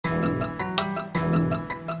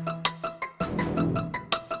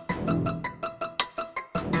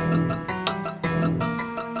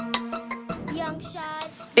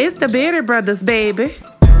It's the Bearded Brothers, baby.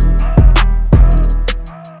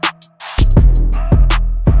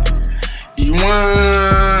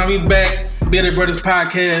 We back, Bearded Brothers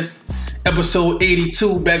Podcast, episode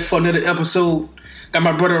 82, back for another episode. Got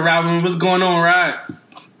my brother Robin. What's going on, Rod?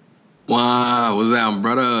 Wow, what's up,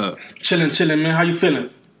 brother? Chilling, man. How you feeling?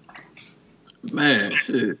 Man,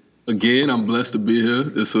 shit. Again, I'm blessed to be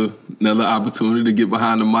here. It's another opportunity to get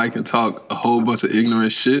behind the mic and talk a whole bunch of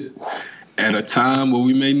ignorant shit at a time where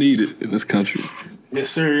we may need it in this country. Yes,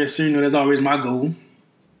 sir. You know, that's always my goal.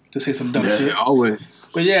 To say some dumb shit. Always.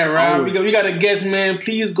 But yeah, Rob, we got a guest, man.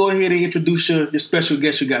 Please go ahead and introduce your special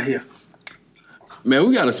guest you got here. Man,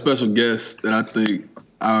 we got a special guest that I think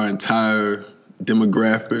our entire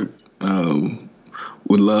demographic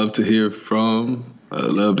would love to hear from,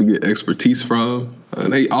 love to get expertise from.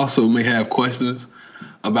 They also may have questions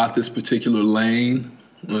about this particular lane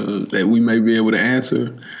that we may be able to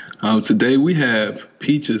answer. Today we have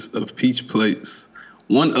Peaches of Peach Plates,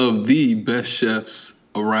 one of the best chefs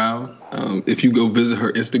around. If you go visit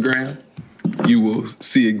her Instagram, you will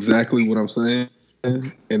see exactly what I'm saying.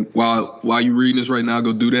 And while you're reading this right now,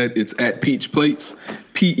 go do that. It's at Peach Plates,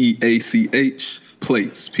 Peach Plates,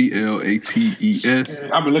 Plates.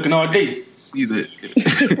 I've been looking all day. See that?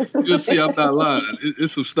 You'll see I'm not lying.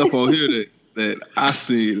 It's some stuff on here that I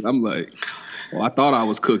see. I'm like, well, I thought I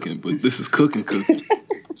was cooking, but this is cooking.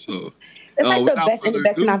 So. It's like the best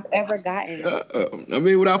introduction I've ever gotten.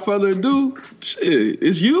 Without further ado, shit,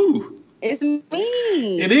 it's you. It's me.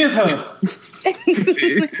 It is her.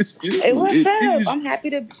 It's you. What's up? I'm happy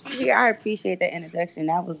to be here. I appreciate that introduction.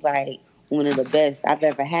 That was like one of the best I've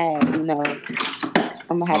ever had. You know,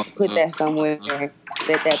 I'm gonna have to put that somewhere.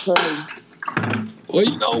 Let that play. Well,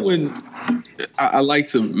 you know, when I like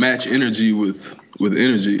to match energy with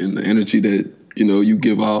energy, and the energy that you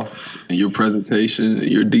give off in your presentation and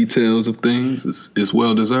your details of things is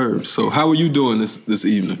well deserved. So how are you doing this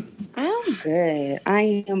evening? I'm good.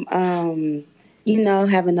 I am,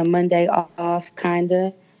 having a Monday off,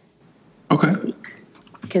 kinda. Okay.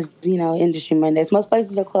 Because, industry Mondays. Most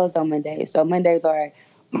places are closed on Mondays. So Mondays are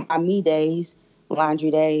my me days, laundry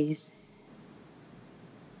days.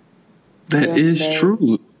 That is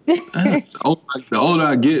true. The older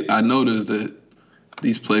I get, I notice that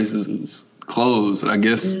these places is closed. I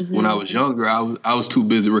guess when I was younger, I was too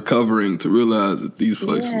busy recovering to realize that these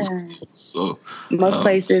places was closed. So most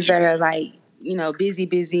places that are like,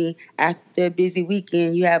 busy after a busy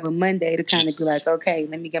weekend, you have a Monday to kind of be like, okay,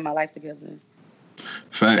 let me get my life together.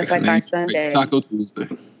 Facts. It's like our Sunday. Taco Tuesday.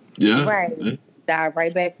 Yeah. Right. Yeah. Dive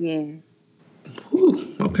right back in.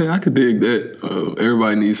 Ooh, okay, I could dig that.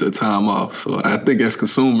 Everybody needs a time off. So I think as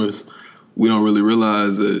consumers, we don't really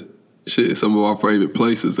realize that some of our favorite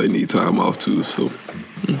places, they need time off too. So,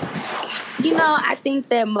 I think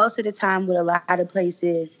that most of the time with a lot of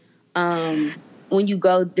places, when you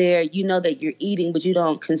go there, you know that you're eating, but you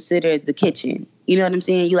don't consider the kitchen. You know what I'm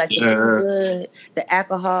saying? You like the food good, the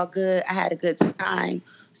alcohol good. I had a good time.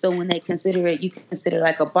 So when they consider it, you consider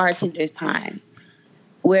like a bartender's time.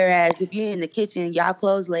 Whereas if you're in the kitchen, y'all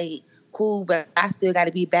close late, cool, but I still got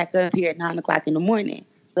to be back up here at 9:00 in the morning.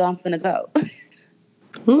 So I'm gonna go.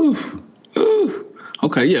 Ooh.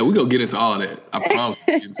 Okay, yeah, we're going to get into all that. I promise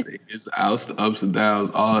we'll get into it. It's the ups and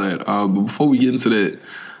downs, all that. But before we get into that,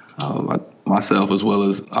 myself as well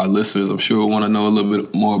as our listeners, I'm sure want to know a little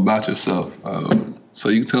bit more about yourself. So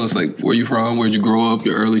you can tell us, like, where you from, where'd you grow up,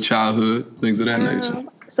 your early childhood, things of that nature.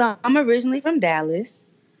 So I'm originally from Dallas.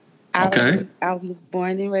 I was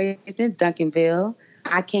born and raised in Duncanville.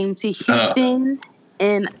 I came to Houston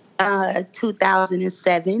in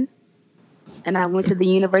 2007. And I went to the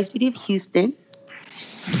University of Houston.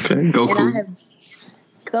 Okay, go Cougs.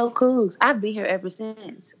 Go Cougs. I've been here ever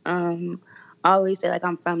since. I always say like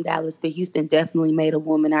I'm from Dallas, but Houston definitely made a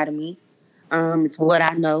woman out of me. It's what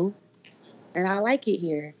I know, and I like it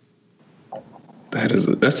here.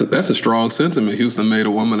 That's a strong sentiment. Houston made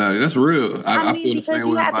a woman out of you. That's real. I feel the same way.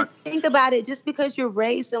 You have to think about it. Just because you're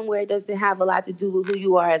raised somewhere doesn't have a lot to do with who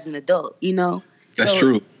you are as an adult. That's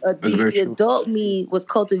true. The adult me was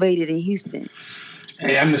cultivated in Houston.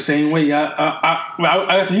 Hey, I'm the same way. I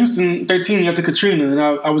got to Houston 13 after Katrina, and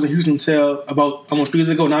I was in Houston until about almost 3 years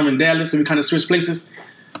ago. Now I'm in Dallas, so we kind of switched places.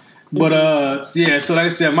 But so like I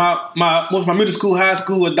said, most of my middle school, high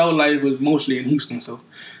school, adult life was mostly in Houston. So,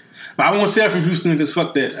 but I won't say I'm from Houston because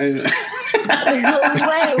fuck that. Wait,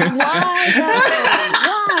 why? Why?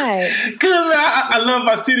 Because I love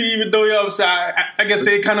my city, even though I guess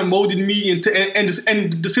it kind of molded me into and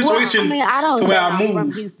the situation to where I moved.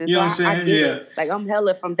 From Houston, you know what I'm saying? Yeah. Like I'm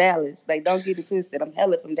hella from Dallas. Like don't get it twisted. I'm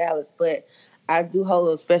hella from Dallas, but I do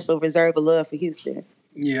hold a special reserve of love for Houston.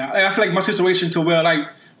 Yeah, I feel like my situation to where like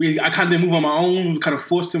I kind of didn't move on my own. We were kind of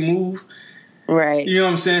forced to move. Right. You know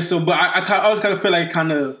what I'm saying? So, but I always kind of feel like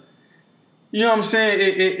kind of, you know what I'm saying?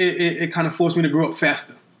 It kind of forced me to grow up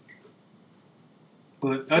faster.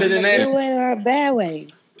 But other than that, good way or a bad way?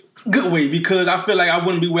 Good way, because I feel like I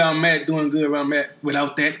wouldn't be where I'm at, doing good where I'm at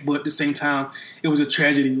without that. But at the same time, it was a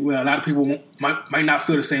tragedy where a lot of people might not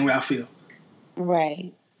feel the same way I feel.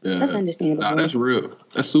 Right. Yeah. That's understandable. Nah, that's real.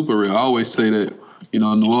 That's super real. I always say that,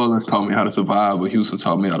 New Orleans taught me how to survive, but Houston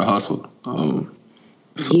taught me how to hustle.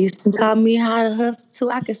 Houston taught me how to hustle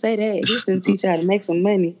too. I could say that. Houston teach you how to make some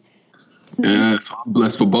money. Yeah, so I'm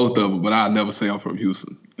blessed for both of them, but I'll never say I'm from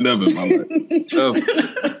Houston. Never in my life. Never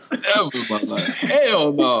in my life.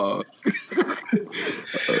 Hell no.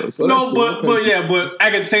 No, but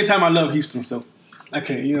at the same time, I love Houston, so I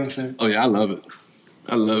can't. You know what I'm saying? Oh yeah, I love it.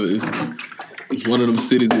 It's one of them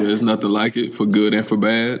cities where there's nothing like it for good and for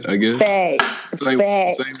bad, I guess. Facts. Same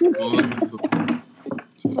one.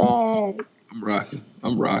 So, I'm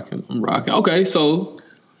rocking. Okay, so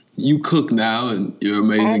you cook now and you're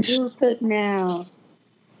amazing. I do cook now.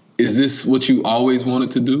 Is this what you always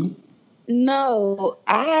wanted to do? No,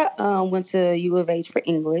 I went to U of H for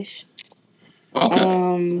English.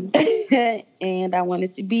 Okay. And I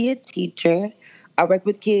wanted to be a teacher. I worked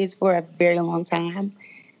with kids for a very long time,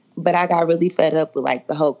 but I got really fed up with like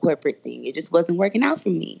the whole corporate thing. It just wasn't working out for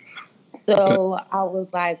me. So I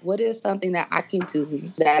was like, what is something that I can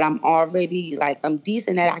do that I'm already like, I'm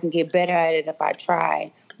decent at, I can get better at it if I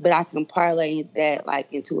try, but I can parlay that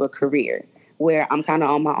like into a career where I'm kind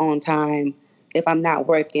of on my own time. If I'm not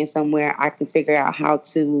working somewhere, I can figure out how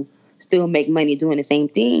to still make money doing the same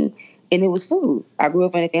thing. And it was food. I grew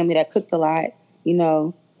up in a family that cooked a lot,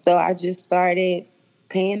 so I just started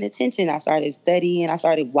paying attention. I started studying. I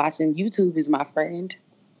started watching. YouTube is my friend.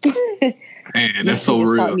 Man, that's so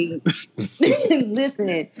real.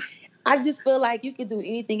 Listen, I just feel like you can do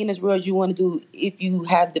anything in this world you want to do if you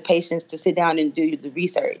have the patience to sit down and do the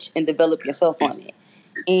research and develop yourself on it.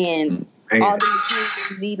 And all the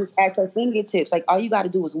things you need is at your fingertips. Like all you got to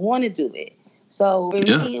do is want to do it. So for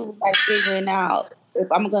me, it was like figuring out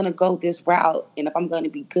if I'm going to go this route and if I'm going to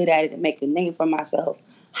be good at it and make a name for myself,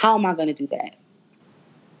 how am I going to do that?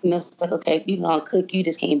 It's like, okay, if you're going to cook, you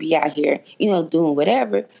just can't be out here, doing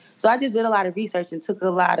whatever. So I just did a lot of research and took a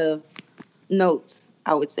lot of notes,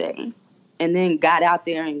 I would say. And then got out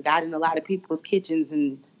there and got in a lot of people's kitchens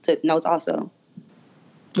and took notes also.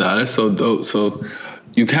 Nah, that's so dope. So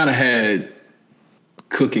you kind of had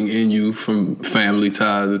cooking in you from family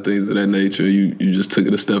ties and things of that nature. You just took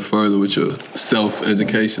it a step further with your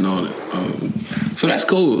self-education on it. So that's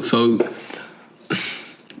cool. So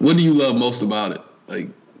what do you love most about it? Like,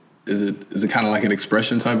 is it kind of like an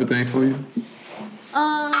expression type of thing for you?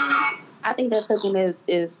 I think that cooking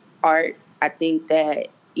is art. I think that,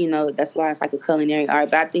 that's why it's like a culinary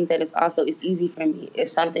art. But I think that it's easy for me.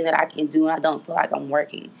 It's something that I can do and I don't feel like I'm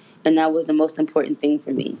working. And that was the most important thing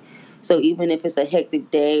for me. So even if it's a hectic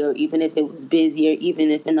day or even if it was busy or even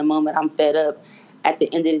if in the moment I'm fed up, at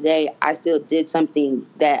the end of the day, I still did something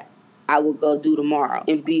that I will go do tomorrow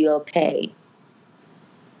and be okay.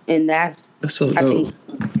 And that's so dope. I think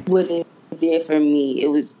what it did for me. It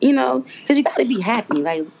was, because you got to be happy.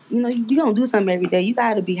 Like, you don't do something every day. You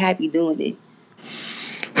got to be happy doing it.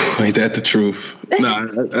 Ain't that the truth? Nah,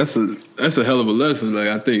 that's a hell of a lesson. Like,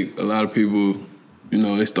 I think a lot of people,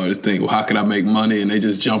 they start to think, well, how can I make money? And they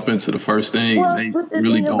just jump into the first thing. Well, and but the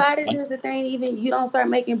thing about it is the thing, even you don't start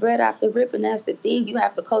making bread off the rip, and that's the thing. You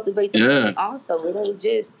have to cultivate the bread also. It ain't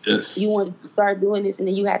just you want to start doing this and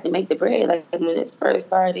then you have to make the bread. Like when it first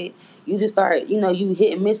started, you just start, you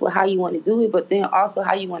hit and miss with how you want to do it, but then also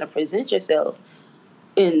how you want to present yourself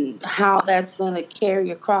and how that's going to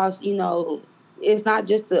carry across, it's not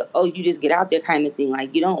just you just get out there kind of thing.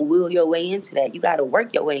 Like you don't will your way into that. You got to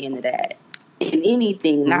work your way into that. In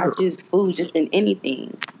anything, not just food, just in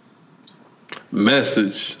anything.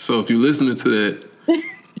 Message. So if you're listening to that,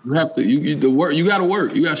 you have to you got to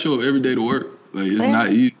work. You got to show up every day to work. Like it's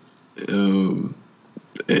not easy.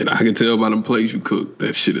 And I can tell by them plates you cook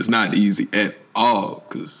that shit is not easy at all.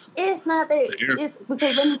 Cause it's not that. It's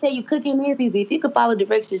because let me tell you, cooking is easy. If you could follow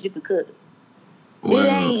directions, you could cook. Well,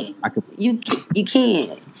 it ain't. You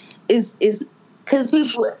can't. It's because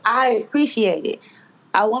people. I appreciate it.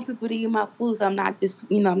 I want people to eat my food, so I'm not just,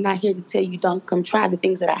 I'm not here to tell you don't come try the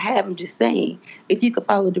things that I have. I'm just saying, if you could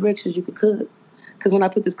follow directions, you could cook. Because when I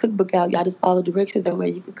put this cookbook out, y'all just follow directions, that way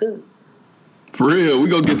you could cook. For real, we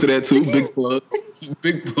gonna get to that too. Big plugs.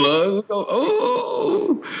 Big plugs.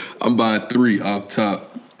 Oh, I'm buying 3 off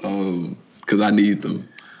top because I need them.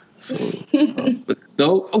 So,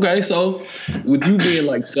 okay, so with you being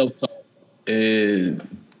like self-taught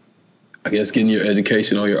and I guess getting your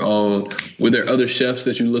education on your own, were there other chefs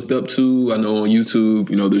that you looked up to? I know on YouTube,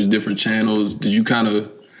 there's different channels. Did you kind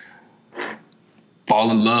of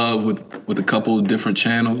fall in love with a couple of different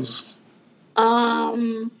channels?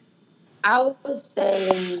 I would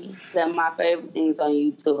say that my favorite things on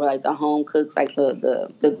YouTube are like the home cooks, like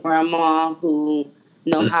the grandma who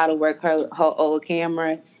know how to work her old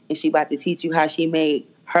camera, and she about to teach you how she made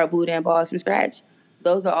her boudin balls from scratch.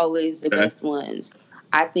 Those are always the best ones.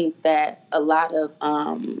 I think that a lot of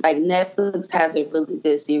like Netflix has a really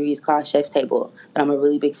good series called Chef's Table that I'm a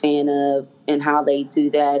really big fan of, and how they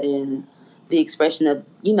do that and the expression of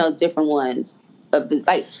different ones. Of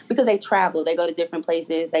the because they travel, they go to different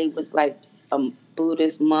places. They was like a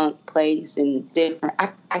Buddhist monk place and different.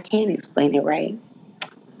 I can't explain it right.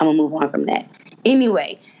 I'm gonna move on from that.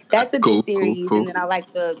 Anyway, that's a good series, cool. And then I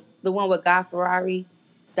like the one with Guy Ferrari,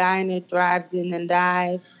 Diner, Drives In and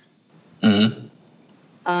Dives. Mm-hmm.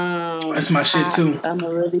 That's my shit too. I'm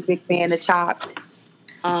a really big fan of Chopped.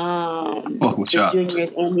 The Chopped.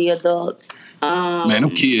 Juniors and the adults. Man, them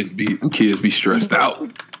kids be stressed out.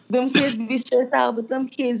 Them kids be stressed out, but them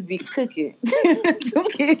kids be cooking. Them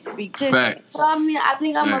kids be cooking. Facts. So I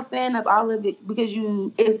think I'm a fan of all of it because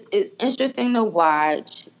it's interesting to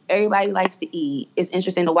watch. Everybody likes to eat. It's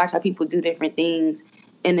interesting to watch how people do different things,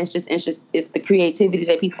 and it's just it's the creativity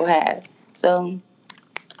that people have. So,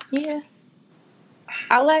 yeah,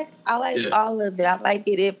 I like all of it. I like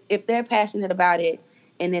it if they're passionate about it.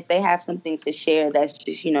 And if they have something to share, that's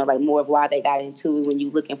just, like more of why they got into it when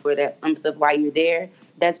you're looking for that of why you're there.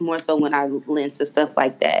 That's more so when I lend to stuff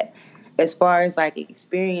like that. As far as like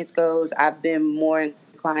experience goes, I've been more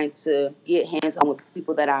inclined to get hands-on with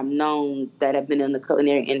people that I've known that have been in the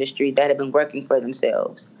culinary industry that have been working for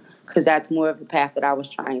themselves. Because that's more of the path that I was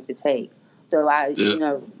trying to take. So I,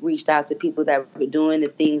 reached out to people that were doing the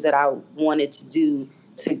things that I wanted to do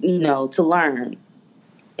to learn.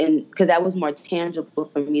 And because that was more tangible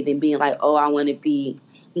for me than being like, oh, I want to be,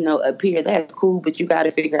 a peer. That's cool, but you got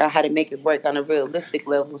to figure out how to make it work on a realistic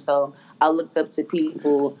level. So I looked up to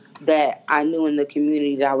people that I knew in the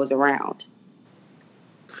community that I was around.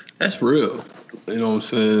 That's real. You know what I'm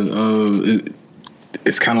saying?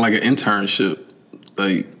 It's kind of like an internship.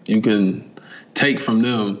 Like you can take from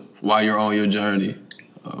them while you're on your journey.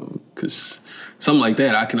 Because something like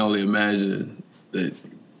that, I can only imagine that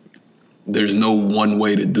there's no one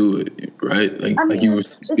way to do it, right? Like you were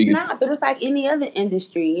speaking. It's not, but it's like any other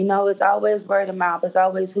industry. It's always word of mouth. It's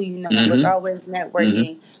always who you know. Mm-hmm. It's always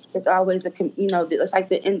networking. Mm-hmm. It's always it's like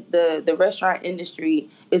the restaurant industry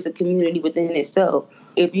is a community within itself.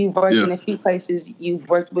 If you've worked in a few places, you've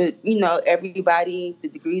worked with, everybody. The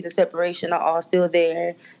degrees of separation are all still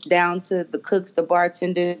there, down to the cooks, the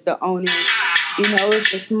bartenders, the owners.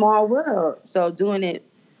 It's a small world. So doing it.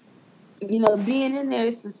 Being in there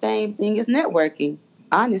is the same thing as networking,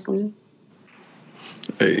 honestly.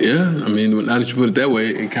 Yeah, I mean, now that you put it that way,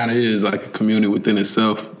 it kind of is like a community within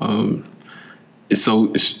itself.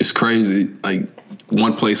 It's crazy. Like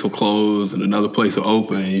one place will close and another place will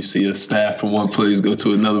open, and you see a staff from one place go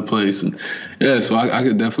to another place, and so I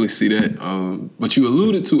could definitely see that. But you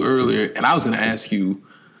alluded to earlier, and I was going to ask you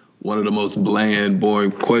one of the most bland,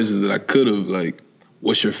 boring questions that I could have, like,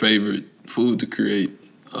 what's your favorite food to create?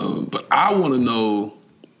 But I want to know,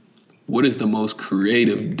 what is the most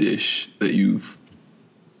creative dish that you've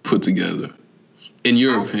put together? In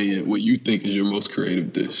your opinion, what you think is your most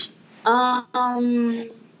creative dish? Let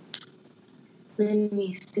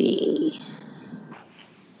me see.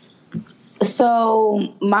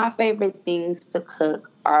 So my favorite things to cook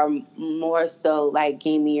are more so like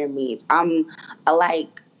gamey meats. I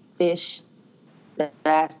like fish that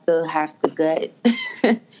I still have to gut.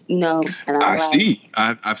 And I've seen.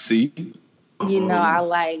 I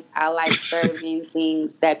like serving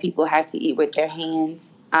things that people have to eat with their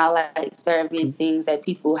hands. I like serving things that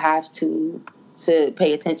people have to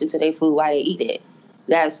pay attention to their food while they eat it.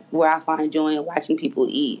 That's where I find joy in watching people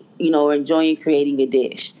eat, or enjoying creating a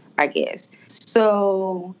dish, I guess.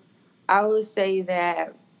 So I would say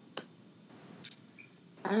that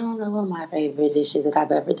I don't know what my favorite dish is that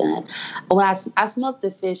I've ever done. When I smoked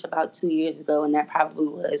the fish about 2 years ago, and that probably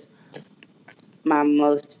was my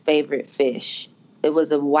most favorite fish. It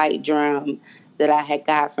was a white drum that I had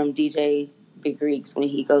got from DJ Big Greeks when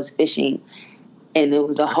he goes fishing. And it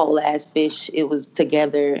was a whole ass fish. It was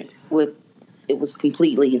together it was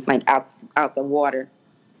completely like out the water.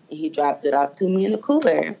 And he dropped it off to me in the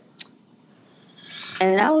cooler.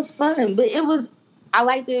 And that was fun. But I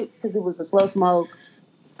liked it because it was a slow smoke.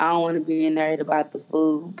 I don't want to be a nerd about the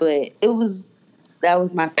food, but that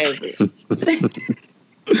was my favorite.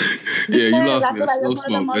 Yeah, you Because lost I me feel at like slow that's one of the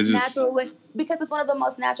smoke. most That's just natural ways. Because it's one of the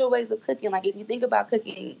most natural ways of cooking. Like if you think about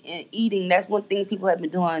cooking and eating, that's one thing people have been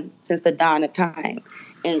doing since the dawn of time.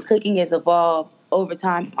 And cooking has evolved over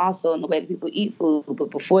time, also in the way that people eat food.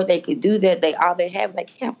 But before they could do that, all they have was like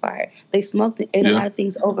campfire. They smoked and ate a lot of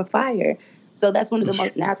things over fire. So that's one of the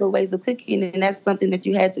most natural ways of cooking, and that's something that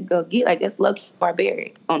you had to go get. Like that's low-key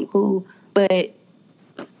barbaric on cool, but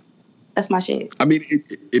that's my shit. I mean,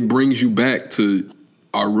 it brings you back to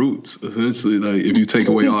our roots, essentially. Like, if you take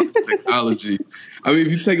away all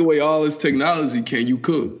this technology, can you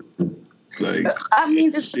cook? Like, I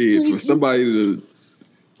mean, shit, for somebody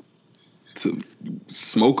to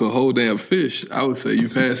smoke a whole damn fish, I would say you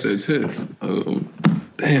passed that test.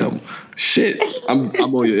 Damn, shit. I'm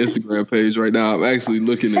on your Instagram page right now. I'm actually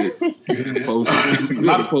looking at the post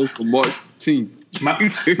from March 18th. My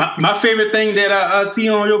favorite thing that I see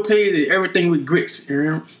on your page is everything with grits. You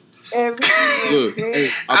know? Look,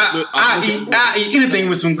 I eat anything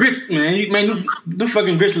with some grits, man. The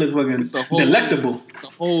fucking grits look fucking delectable. It's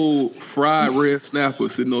a whole fried red snapper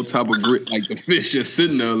sitting on top of grit, like the fish just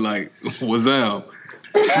sitting there, like wazam.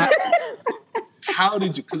 How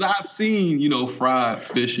did you? Because I've seen fried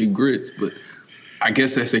fish and grits, but I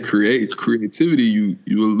guess that's a creativity you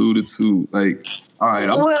alluded to. Like, all right,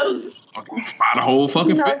 I'm fry the whole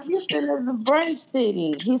fucking fish. Houston is a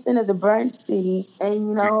brunch city, and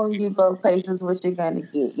you go places, what you're gonna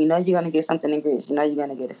get. You're gonna get something in grits. You're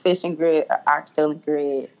gonna get a fish and grit, an oxtail and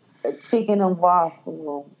grit, a chicken and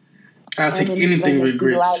waffle. I'll take anything with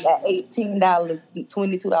grits. Like an $18,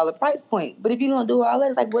 $22 price point. But if you're gonna do all that,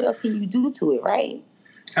 it's like, what else can you do to it, right?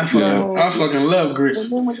 I fucking love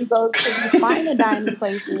grits. And then when you go to these finer dining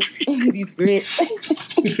places, these grits.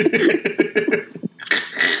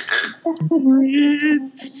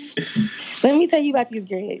 Let me tell you about these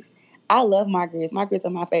grits. I love my grits. My grits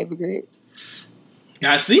are my favorite grits.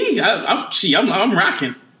 I see. I'm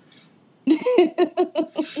rocking.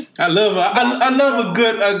 I love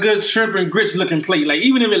a good shrimp and grits looking plate. Like,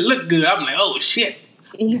 even if it look good, I'm like, oh shit.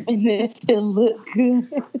 Even if it look good.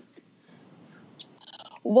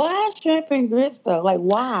 Why shrimp and grits though? Like,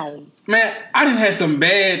 why? Man, I done had some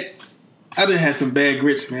bad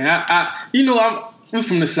grits, man. I'm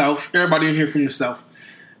from the South. Everybody in here from the South.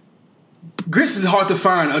 Grits is hard to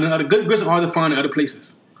find. Good grits are hard to find in other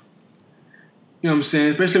places. You know what I'm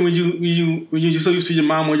saying? Especially when you so used to your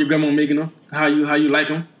mom or your grandma making them, how you like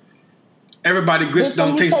them. Everybody grits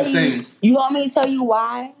don't taste the same. You want me to tell you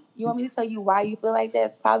why? You want me to tell you why you feel like that?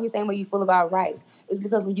 It's probably the same way you feel about rice. It's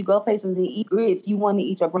because when you go places and eat grits, you want to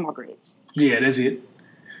eat your grandma grits. Yeah, that's it.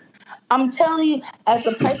 I'm telling you, as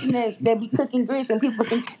a person that be cooking grits and people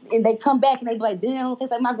think, and they come back and they be like, damn, it don't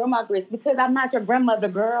taste like my grandma grits because I'm not your grandmother,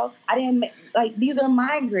 girl. I didn't like these are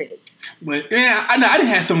my grits. But yeah, I didn't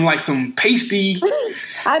have some pasty,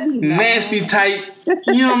 I be nasty type.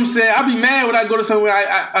 You know what I'm saying? I be mad when I go to somewhere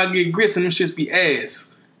I get grits and them shits be ass.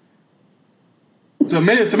 So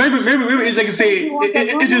maybe it's like I say,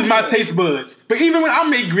 it's just my taste buds. But even when I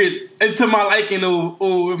make grits, it's to my liking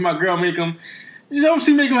or if my girl make them.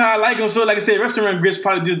 She make them how I like them. So like I said, restaurant grits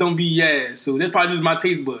probably just don't be ass. So that's probably just my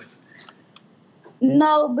taste buds.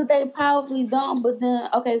 No, but they probably don't. But then,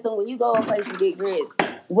 okay, so when you go a place and get grits,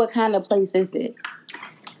 what kind of place is it?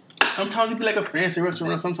 Sometimes it be like a fancy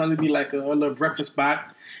restaurant. Sometimes it be like a little breakfast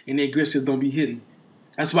spot, and their grits just don't be hidden.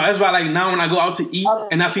 That's why like now when I go out to eat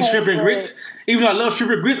and I see shrimp and grits, even though I love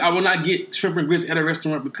shrimp and grits, I will not get shrimp and grits at a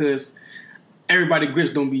restaurant because everybody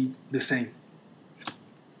grits don't be the same.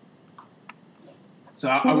 So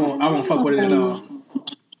I won't fuck with it at all.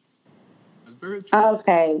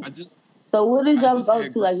 Okay. So what is your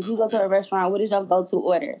go-to? Like if you go to a restaurant, what is your go-to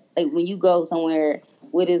order? Like when you go somewhere,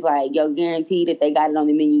 what is like your guaranteed if they got it on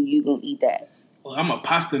the menu, you gonna eat that? Well, I'm a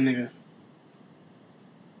pasta nigga.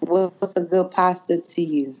 What's a good pasta to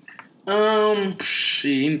you?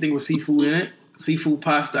 Anything with seafood in it. Seafood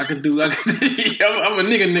pasta I could do. I'm a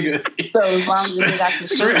nigga. So as long as you got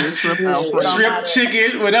some shrimp,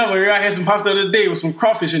 chicken, whatever. I had some pasta the other day with some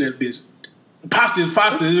crawfish in that bitch. Pasta is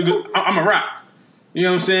pasta. I'm a rock. You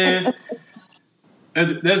know what I'm saying?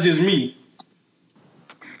 That's just me.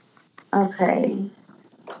 Okay.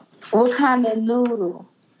 What kind of noodle?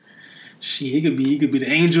 Shit, it could be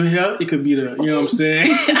the angel hair. It could be the, you know what I'm saying?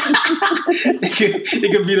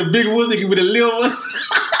 it could be the big ones. It could be the little ones.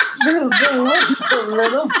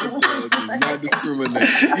 Not discriminate.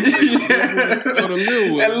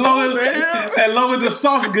 As long as the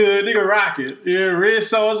sauce good, nigga rock it. Yeah, red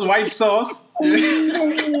sauce, white sauce.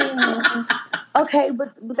 Okay,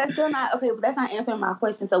 but that's still not okay. But that's not answering my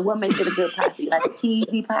question. So, what makes it a good pasta? You like a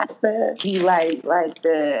cheesy pasta? You like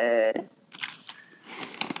the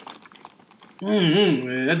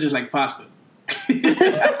Man, that's just like pasta.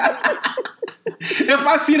 If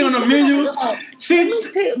I see it on the menu,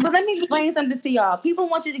 but let me explain something to y'all. People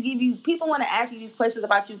want to ask you these questions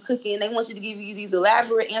about you cooking. They want you to give you these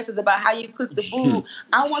elaborate answers about how you cook the food.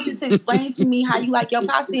 I want you to explain to me how you like your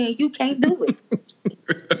pasta, and you can't do it.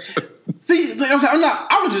 See, like I'm not.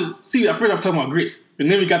 I would just see. At first, I was talking about grits,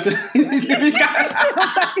 and then we got to, and then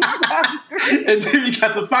we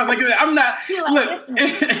got to pasta. Like I'm not. Look,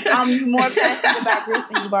 I'm more passionate about grits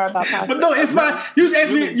than you are about pasta. But no, if you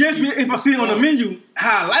ask me if I see it on the menu,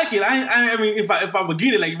 how I like it. I mean, if I would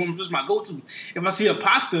get it, like it's my go-to. If I see a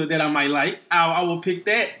pasta that I might like, I will pick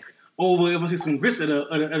that over if I see some grits at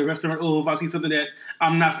a restaurant, or if I see something that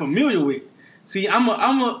I'm not familiar with. See, I'm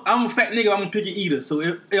a fat nigga. I'm a picky eater. So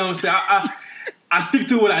you know what I'm saying. I stick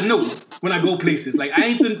to what I know when I go places. Like I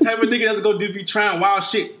ain't the type of nigga that's gonna be trying wild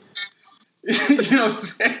shit. You know what I'm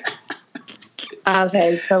saying?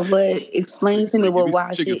 Okay, so explain to me what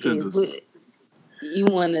wild shit is. What, you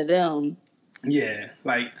one of them? Yeah,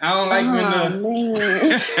 like I don't like when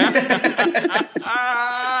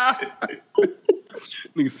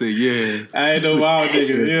nigga say yeah. I ain't no wild nigga.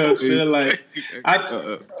 You know what I'm saying? Like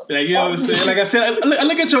you know what I'm saying? Like I said, I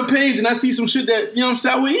look at your page and I see some shit that, you know what I'm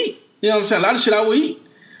saying, I would eat. You know what I'm saying? A lot of shit I would eat.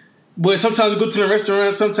 But sometimes we go to the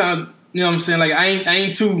restaurant, sometimes, you know what I'm saying, like I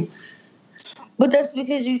ain't too. But that's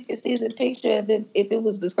because you can see the picture. If it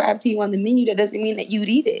was described to you on the menu, that doesn't mean that you'd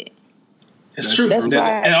eat it. It's true. That's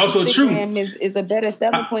why and also Instagram is a better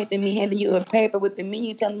selling point than me handing you a paper with the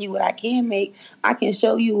menu telling you what I can make. I can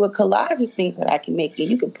show you a collage of things that I can make,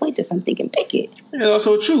 and you can point to something and pick it. Yeah, it's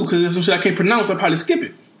also true, because if some shit I can't pronounce, I'll probably skip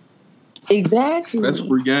it. Exactly. That's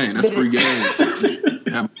free game. Have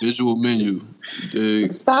a visual menu.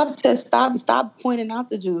 Stop pointing out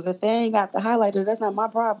the Jews. If they ain't got the highlighter, that's not my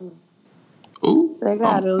problem. Ooh. They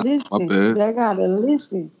gotta listen. My bad. They gotta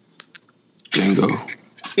listen. Bingo.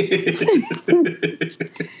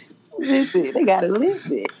 Listen, they gotta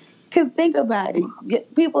listen. Cause think about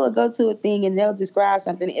it. People will go to a thing and they'll describe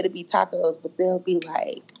something. It'll be tacos, but they'll be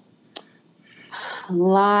like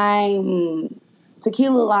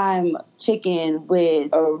tequila lime chicken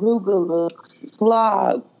with arugula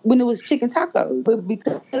slaw when it was chicken tacos. But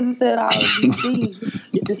because it said all of these things,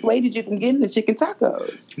 it dissuaded you from getting the chicken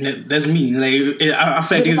tacos. Yeah, that's me. Like I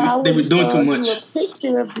felt they were doing too much. A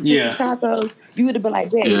picture of the chicken tacos, you would have been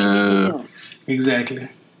like, yeah, exactly.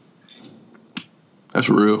 That's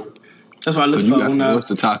real. That's why I look for when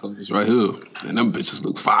the tacos right here, and them bitches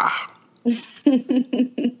look fire.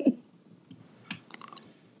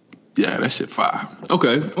 Yeah, that shit fire.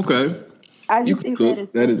 Okay. I just think that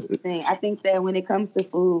is the thing. I think that when it comes to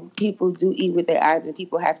food, people do eat with their eyes, and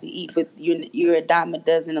people have to eat. But you're a dime a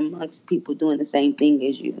dozen amongst people doing the same thing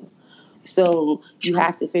as you. So you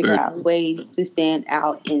have to figure out ways to stand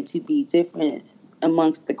out and to be different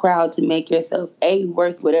amongst the crowd to make yourself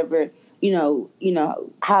worth whatever.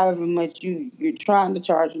 However much you're trying to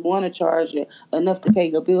charge, you want to charge enough to pay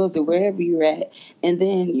your bills or wherever you're at. And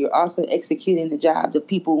then you're also executing the job that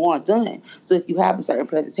people want done. So if you have a certain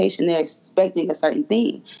presentation, they're expecting a certain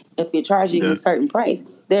thing. If you're charging a certain price,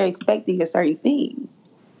 they're expecting a certain thing.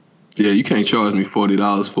 Yeah, you can't charge me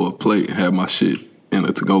 $40 for a plate and have my shit in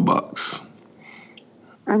a to-go box.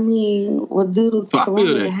 I mean, well, due to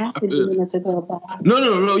Corona, you have to be in a to-go box. No.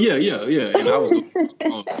 Yeah. And I was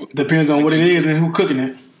depends on what it is and who cooking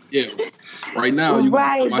it. Yeah. Right now, you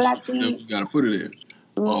got to put it in.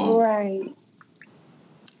 Right.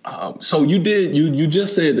 So you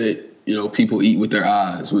just said that, people eat with their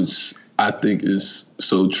eyes, which I think is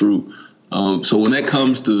so true. So when that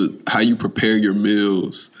comes to how you prepare your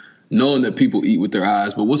meals, knowing that people eat with their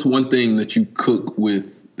eyes, but what's one thing that you cook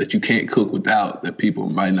with that you can't cook without that people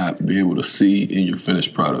might not be able to see in your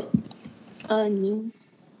finished product? Onions.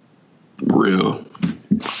 Real.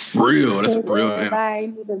 That's real.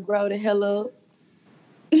 I need to grow the hell up.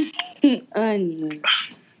 Onions.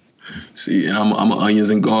 See, and I'm an onions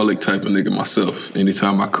and garlic type of nigga myself.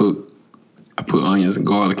 Anytime I cook, I put onions and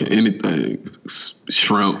garlic in anything.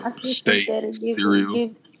 Shrimp, steak,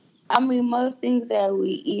 cereal. Most things that we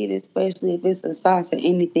eat, especially if it's a sauce or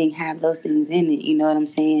anything, have those things in it. You know what I'm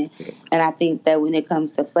saying? And I think that when it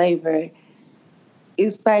comes to flavor,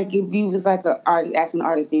 it's like if you was like an artist, asking an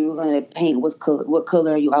artist, you were going to paint what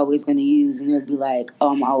color are you always going to use? And they'll be like,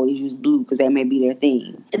 I'm always use blue because that may be their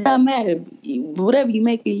thing. It doesn't matter. Whatever you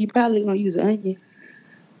make it, you're probably going to use an onion.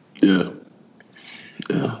 Yeah.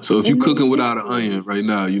 So if you're cooking without an onion right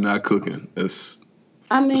now, you're not cooking.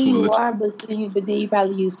 You are, but then you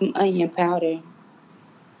probably use some onion powder.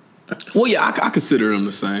 Well, yeah, I consider them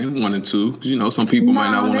the same, 1 and 2. Because, some people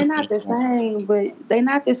might not want to. They're not the same, but they're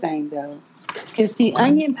not the same, though. Because see,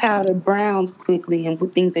 onion powder browns quickly, and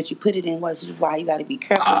with things that you put it in, which is why you got to be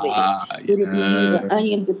careful with it. But if you use an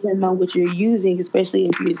onion, depending on what you're using, especially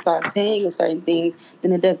if you're sauteing or certain things,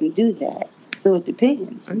 then it doesn't do that. So it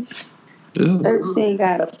depends. Everything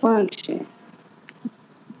got a function.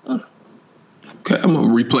 Okay, I'm gonna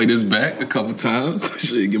replay this back a couple times.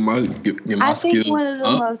 Get my skills. I think one of the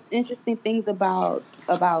most interesting things about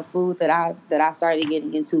food that I started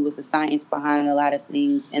getting into was the science behind a lot of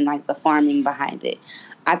things and like the farming behind it.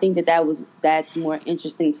 I think that's more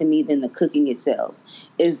interesting to me than the cooking itself.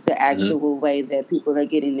 Is the actual way that people are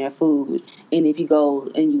getting their food. And if you go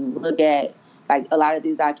and you look at like a lot of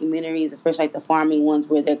these documentaries, especially like the farming ones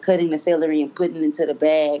where they're cutting the celery and putting it into the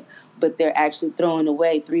bag, but they're actually throwing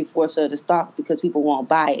away 3/4 of the stock because people won't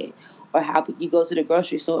buy it. Or how you go to the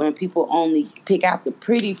grocery store and people only pick out the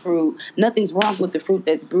pretty fruit. Nothing's wrong with the fruit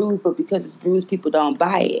that's bruised, but because it's bruised, people don't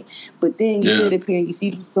buy it. But then you sit up here and you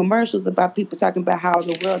see commercials about people talking about how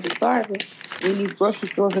the world is starving, and these grocery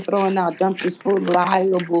stores are throwing out dumpsters full of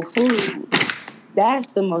liable food.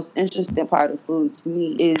 That's the most interesting part of food to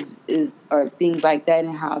me are things like that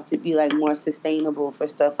and how to be like more sustainable for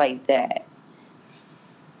stuff like that.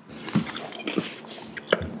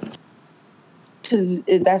 Because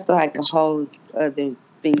that's like a whole other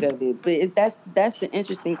thing of it. But that's the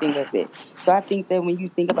interesting thing of it. So I think that when you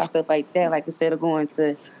think about stuff like that, like instead of going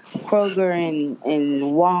to Kroger and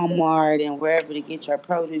Walmart and wherever to get your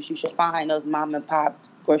produce, you should find those mom and pop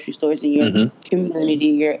grocery stores in your community,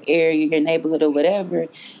 your area, your neighborhood, or whatever,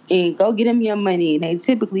 and go get them your money. And they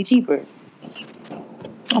typically cheaper.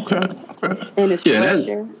 Okay. And it's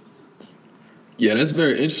fresher. That's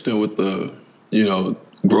very interesting with the,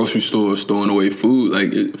 grocery stores throwing away food.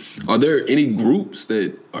 Like, are there any groups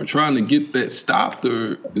that are trying to get that stopped,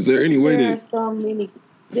 or is there any way There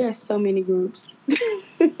are so many groups.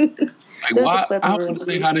 Like, why? I don't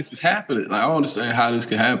understand how this is happening. Like, I don't understand how this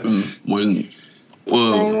can happen when.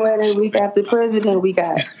 Well, same way that we got the president we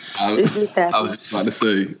got. I was just about to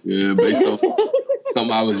say, based on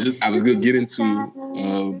something I was gonna get into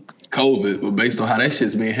COVID, but based on how that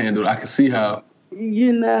shit's being handled, I can see how.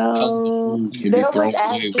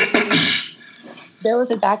 There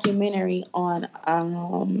was a documentary on I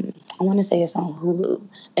want to say it's on Hulu,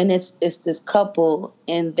 and it's this couple,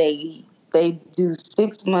 and they do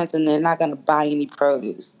 6 months and they're not going to buy any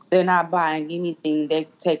produce. They're not buying anything. They're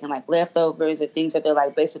taking like leftovers or things that they're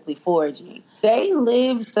like basically foraging. They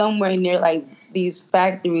live somewhere near like these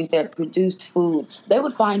factories that produced food. They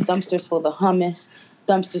would find dumpsters full of hummus,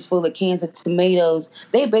 dumpsters full of cans of tomatoes.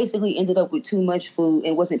 They basically ended up with too much food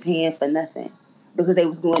and wasn't paying for nothing because they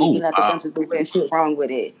was going to get out the dumpsters, but there's shit wrong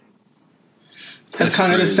with it. That's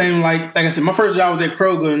kind of the same. Like I said, my first job was at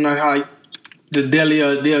Kroger, and how the deli,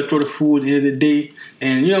 they'll throw the food at the end of the day.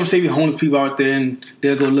 And, I'm saying, we homeless people out there, and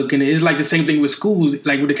they'll go look in it. It's like the same thing with schools,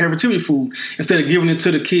 like with the cafeteria food. Instead of giving it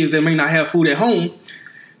to the kids that may not have food at home,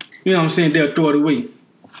 they'll throw it away.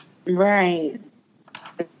 Right.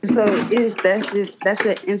 So that's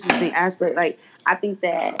an interesting aspect. Like, I think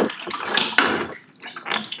that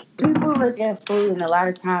people look at food, and a lot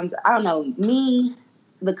of times, I don't know, me,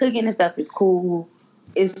 the cooking and stuff is cool.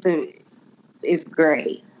 It's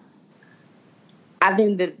great. I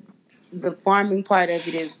think that the farming part of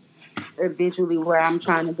it is eventually where I'm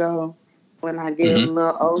trying to go when I get a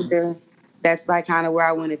little older. That's like kind of where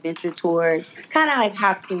I want to venture towards. Kind of like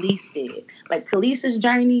how Khalees did. Like Khalees's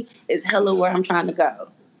journey is hella where I'm trying to go.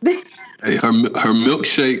 Hey, her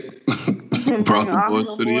milkshake brought the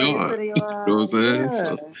boys to the yard. You know what I'm saying? Yeah.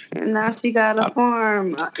 So. And now she got a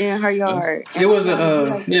farm in her yard. It was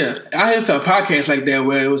I heard some podcast like that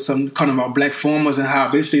where it was some kind of about black farmers and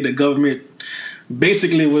how basically the government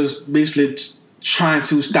was trying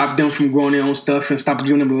to stop them from growing their own stuff and stop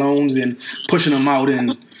giving them loans and pushing them out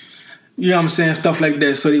and stuff like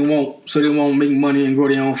that so they won't make money and grow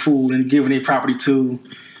their own food and giving their property to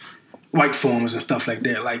white farmers and stuff like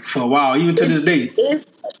that. Like for a while, even to this day. It's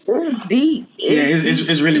deep.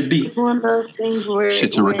 It's really deep. It's one of those things where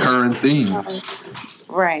it's a recurring theme.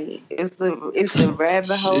 Right. It's a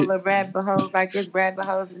rabbit hole of rabbit holes, like it's rabbit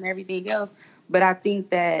holes and everything else. But I think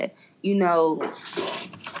that,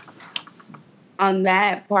 on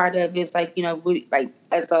that part of it's like, like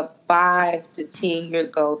as a 5 to 10 year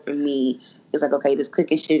goal for me, it's like, okay, this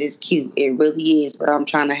cooking shit is cute. It really is, but I'm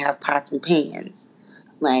trying to have pots and pans.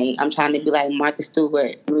 Like, I'm trying to be like Martha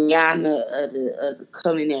Stewart, Rihanna of the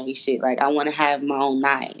culinary shit. Like, I want to have my own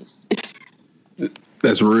knives.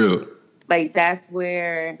 That's real. Like, that's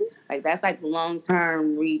where, like, that's like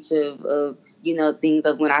long-term reach of things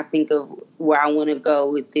of when I think of where I want to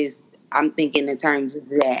go with this I'm thinking in terms of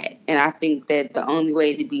that. And I think that the only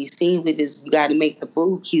way to be seen with is you got to make the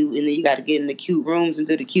food cute, and then you got to get in the cute rooms and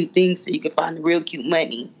do the cute things so you can find the real cute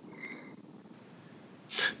money.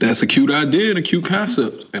 That's a cute idea and a cute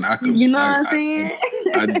concept, and I can, you know what I'm saying?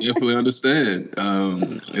 I definitely understand.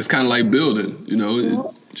 It's kind of like building, you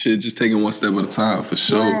know, shit, just taking one step at a time for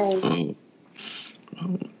sure. Right.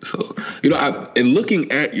 So, you know, and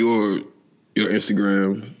looking at your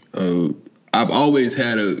Instagram, I've always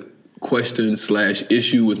had a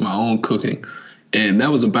question/issue with my own cooking, and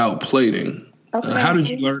that was about plating. Okay. How did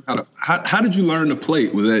you learn how did you learn to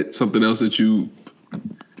plate? Was that something else that you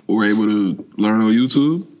were able to learn on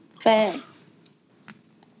YouTube? Facts.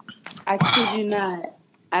 I kid you not.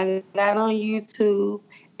 I got on YouTube,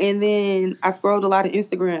 and then I scrolled a lot of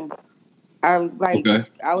Instagram. I would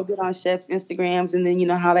get on chefs' Instagrams, and then you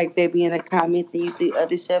know how like they be in the comments and you see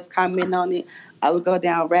other chefs commenting on it. I would go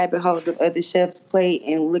down rabbit holes of other chefs' plate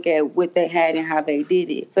and look at what they had and how they did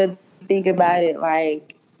it. But think about it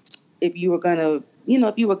like if you were gonna, you know,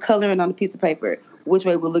 if you were coloring on a piece of paper, which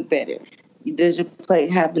way would look better? Does your plate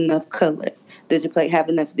have enough color? Does your plate have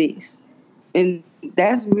enough this? And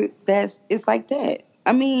that's it's like that.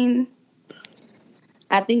 I mean,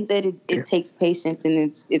 I think that it takes patience, and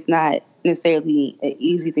it's not necessarily an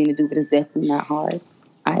easy thing to do, but it's definitely not hard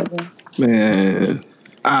either. Man,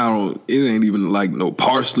 it ain't even like no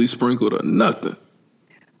parsley sprinkled or nothing.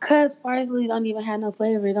 Cause parsley don't even have no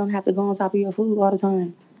flavor. It don't have to go on top of your food all the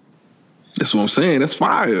time. That's what I'm saying. That's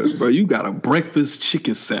fire, bro. You got a breakfast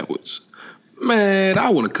chicken sandwich. Man, I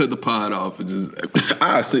want to cut the pot off and just,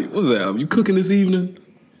 I say, what's that? You cooking this evening?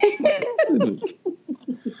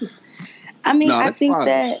 I mean, I think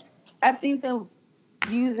that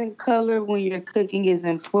using color when you're cooking is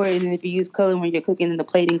important. And if you use color when you're cooking, then the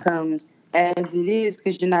plating comes as it is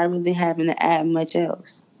because you're not really having to add much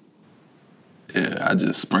else. Yeah, I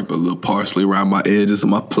just sprinkle a little parsley around my edges of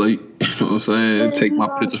my plate. You know what I'm saying? Take my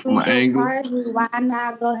picture from my angle. Parsley, why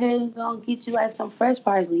not go ahead and go get you like some fresh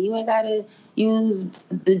parsley? You ain't gotta use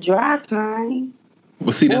the dry kind.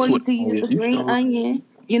 Well, see, that's or you could use the green onion.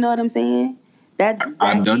 You know what I'm saying?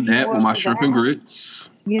 I've done that with my shrimp and grits.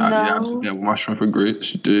 You know? I did that with my shrimp and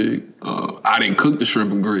grits. You dig? I didn't cook the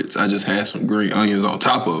shrimp and grits. I just had some green onions on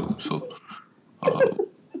top of them. So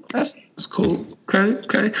that's cool.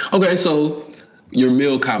 Okay. So your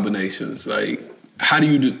meal combinations, like, how do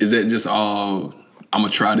you do? Is that just all? I'm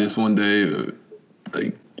gonna try this one day, or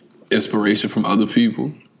like inspiration from other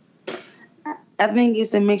people? I think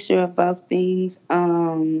it's a mixture of both things.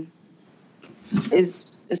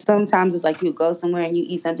 Sometimes it's like you go somewhere and you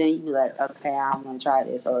eat something and you be like, okay, I'm gonna try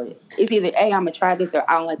this, or it's either I'm gonna try this or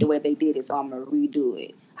I don't like the way they did it, so I'm gonna redo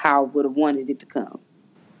it how I would have wanted it to come.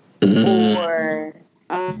 Or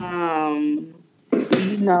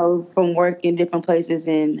you know, from working different places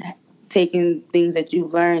and taking things that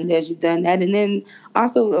you've learned as you've done that, and then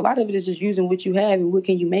also a lot of it is just using what you have and what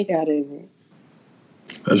can you make out of it.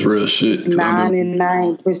 That's real shit.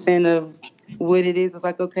 99% of what it is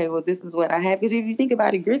like, okay, well, this is what I have. Because if you think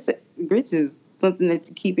about it, grits is something that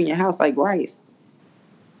you keep in your house like rice.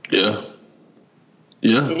 Yeah.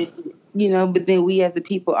 And, you know, but then we as the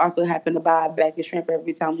people also happen to buy a bag of shrimp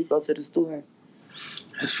every time we go to the store.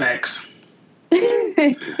 That's facts.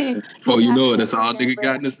 Before you know it, that's all nigga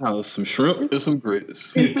got in his house. Some shrimp and some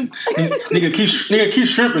grits. nigga keep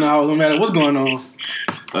shrimp in the house no matter what's going on.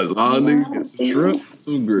 That's all nigga get, some shrimp,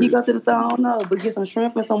 some grits. You go to the store, I don't know, but get some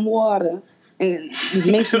shrimp and some water. And just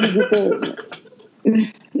make sure you get that.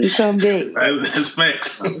 And come back. That's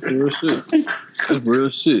facts. That's real shit. That's real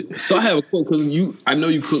shit. So I have a question, because I know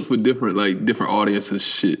you cook for different audiences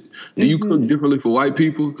shit. Do you cook differently for white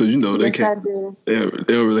people? Because you know they can't. They don't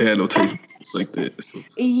really have no taste like that. So.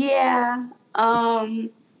 Yeah. I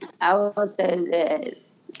will say that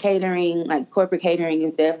catering, like corporate catering,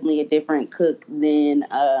 is definitely a different cook than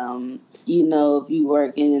you know, if you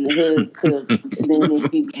working in the hood cook than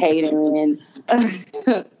if you catering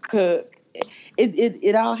cook.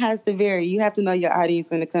 It all has to vary. You have to know your audience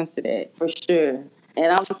when it comes to that, for sure.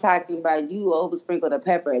 And I'm talking about you over sprinkle the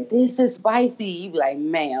pepper. This is spicy. You be like,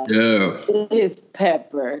 ma'am, it's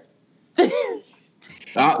pepper.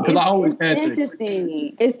 Because I always had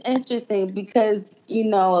interesting. It's interesting because, you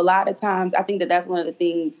know, a lot of times I think that that's one of the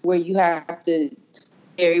things where you have to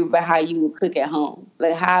vary about how you would cook at home.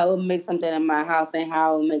 Like how I would make something in my house and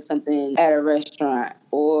how I would make something at a restaurant,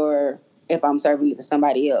 or if I'm serving it to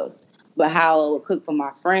somebody else. But how I would cook for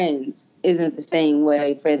my friends isn't the same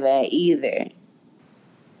way for that either.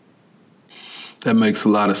 That makes a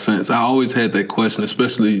lot of sense. I always had that question,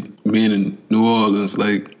 especially being in New Orleans.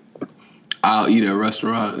 Like, I'll eat at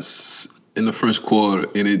restaurants in the French Quarter,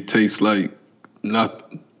 and it tastes like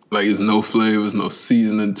nothing. Like it's no flavors, no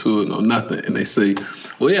seasoning to it, no nothing. And they say,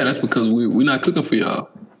 well, yeah, that's because we're not cooking for y'all.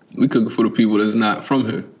 We cooking for the people that's not from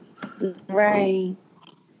here. Right.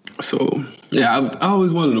 So, yeah, I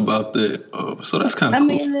always wondered about that. So that's kind of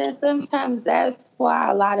cool. I mean, sometimes that's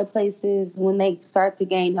why a lot of places, when they start to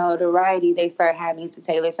gain notoriety, they start having to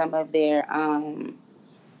tailor some of their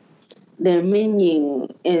menu.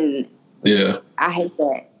 And yeah, I hate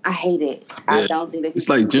that. I hate it. Yeah. I don't think that it's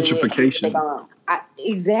like gentrification.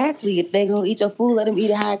 Exactly. If they gonna eat your food, let them eat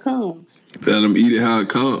it how it comes. Let them eat it how it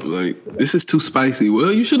comes. Like, this is too spicy.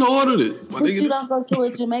 Well, you should have ordered it. But you don't go to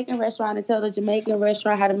a Jamaican restaurant and tell the Jamaican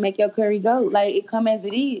restaurant how to make your curry go. Like, it come as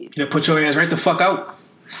it is. Yeah, put your ass right the fuck out.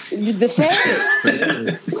 The fact.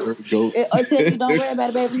 Or tell you, don't worry about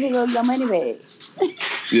it, baby. Here goes your money back.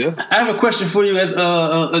 Yeah. I have a question for you as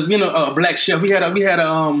being a black chef. We had a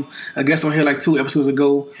guest on here like 2 episodes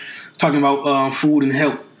ago talking about food and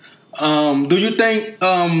health. Do you think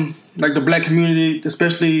like the black community,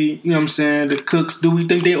 especially, you know what I'm saying, the cooks, do we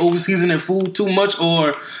think they overseason their food too much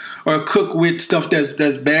or cook with stuff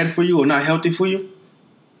that's bad for you or not healthy for you?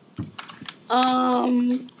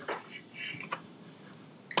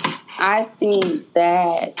 I think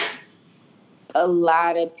that a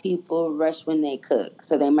lot of people rush when they cook,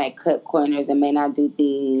 so they might cut corners and may not do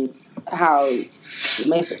things how. I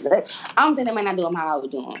don't say they might not do them how I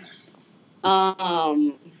would do them.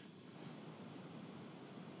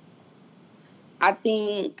 I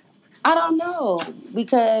think, I don't know,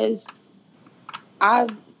 because I've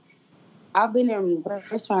been in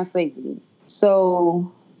restaurants lately,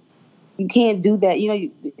 so you can't do that. You know,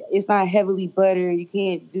 it's not heavily buttered. You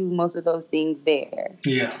can't do most of those things there.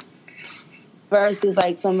 Yeah. Versus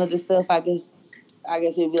like some of the stuff, I guess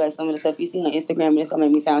it would be like some of the stuff you see on Instagram, and it's gonna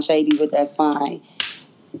make me sound shady, but that's fine.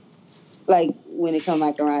 Like when it comes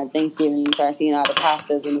like around Thanksgiving, you start seeing all the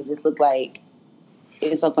pastas, and it just look like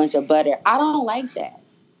it's a bunch of butter. I don't like that.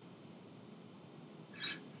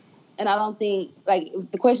 And I don't think, like,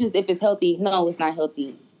 the question is if it's healthy. No, it's not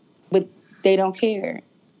healthy. But they don't care.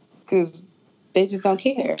 Because they just don't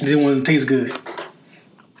care. They want it to taste good.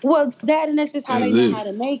 Well, and that's just how they know how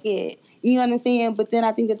to make it. You know what I'm saying? But then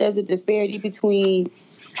I think that there's a disparity between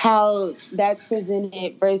how that's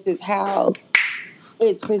presented versus how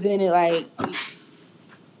it's presented, like,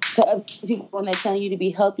 to other people when they're telling you to be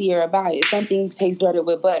healthier about it. Some things taste better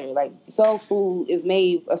with butter. Like, soul food is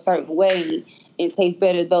made a certain way and tastes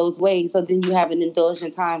better those ways. So then you have an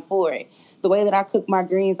indulgent time for it. The way that I cook my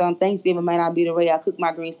greens on Thanksgiving might not be the way I cook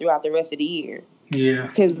my greens throughout the rest of the year. Yeah.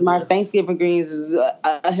 Because my Thanksgiving greens is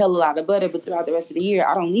a hell of a lot of butter, but throughout the rest of the year,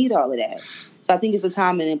 I don't need all of that. So I think it's a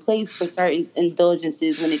time and a place for certain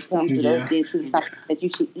indulgences when it comes to those things, because it's something that you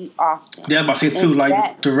should eat often. Yeah, I'm about to say too,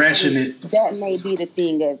 like to ration it. That may be the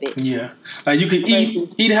thing of it. Yeah, like you can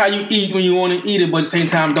eat how you eat when you want to eat it, but at the same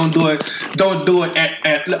time, don't do it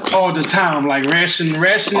at all the time. Like ration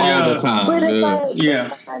all the time. But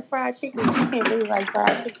it's like fried chicken. You can't really like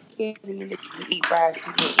fried chicken. It doesn't mean that you eat fried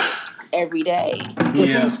chicken every day.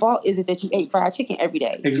 Yeah. Whose fault is it that you ate fried chicken every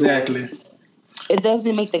day? Exactly. Yours. It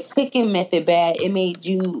doesn't make the cooking method bad. It made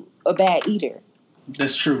you a bad eater.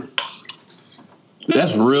 That's true.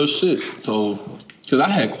 That's real shit. So, because I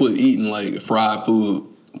had quit eating like fried food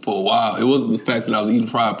for a while. It wasn't the fact that I was eating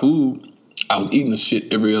fried food. I was eating the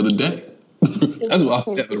shit every other day. That's what I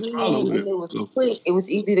was having a problem with. It was quick. It was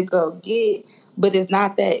easy to go get. But it's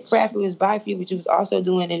not that fried food was bad for you, but you was also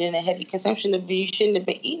doing it in a heavy consumption of it. You shouldn't have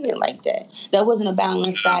been eating it like that. That wasn't a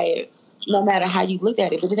balanced diet, no matter how you looked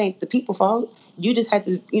at it. But it ain't the people's fault. You just had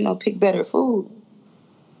to, pick better food.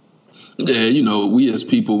 Yeah, we as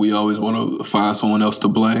people, we always want to find someone else to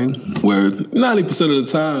blame, where 90% of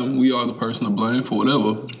the time, we are the person to blame for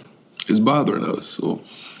whatever is bothering us. So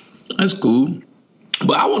that's cool.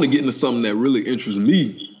 But I want to get into something that really interests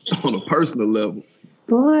me on a personal level.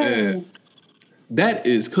 Boy. And that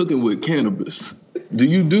is cooking with cannabis. Do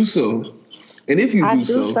you do so? And if you do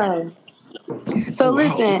so. So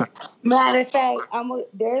listen, matter of fact,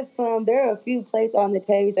 there are a few plates on the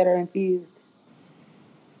page that are infused.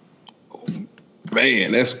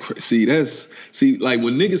 Man, like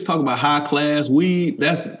when niggas talk about high class weed,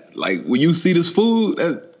 that's like when you see this food,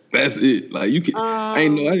 that's it. Like you can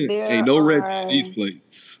ain't no red in these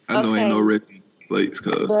plates. I know ain't no red in these plates,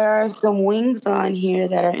 cause there are some wings on here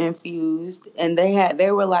that are infused, and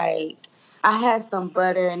they were like, I had some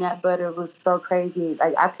butter, and that butter was so crazy.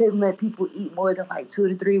 Like, I couldn't let people eat more than like 2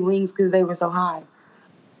 to 3 wings because they were so high.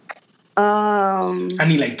 I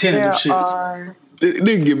need like 10 of them shits.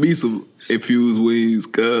 They give me some infused wings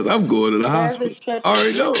because I'm going to the hospital.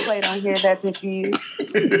 There's a plate on here that's infused.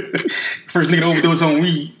 First nigga to overdose on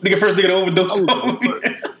weed. First nigga to overdose on weed.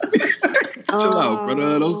 Chill out,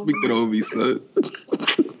 brother. Don't speak it over me, son.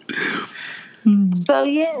 So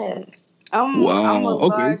yes, I'm a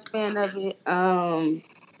large fan of it.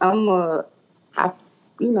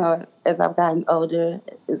 As I've gotten older,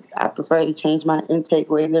 I prefer to change my intake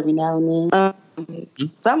ways every now and then.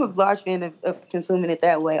 So I'm a large fan of consuming it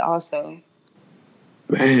that way also.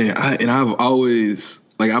 Man, I've always,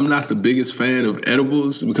 like, I'm not the biggest fan of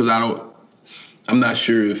edibles because I'm not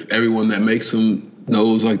sure if everyone that makes them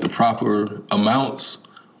knows, like, the proper amounts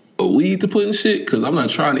of weed to put in shit, because I'm not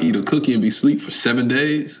trying to eat a cookie and be asleep for 7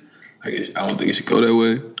 days. I don't think it should go that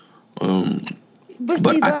way. But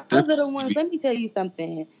see, those are the ones, let me tell you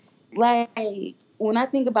something. Like, when I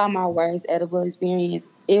think about my worst edible experience,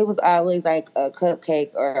 it was always like a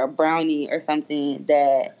cupcake or a brownie or something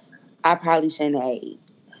that I probably shouldn't have ate.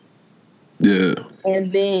 Yeah.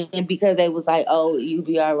 And then because they was like, oh, you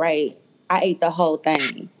be all right, I ate the whole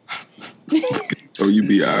thing. Oh, you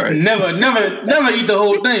be all right. Never eat the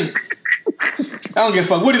whole thing. I don't give a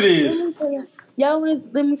fuck what it is.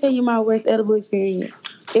 Let me tell you my worst edible experience.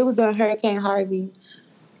 It was on Hurricane Harvey.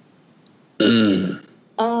 So,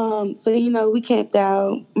 we camped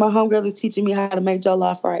out. My homegirl is teaching me how to make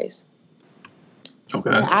jollof rice. Okay.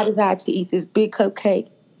 And I decided to eat this big cupcake.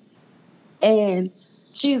 And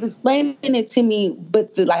she's explaining it to me,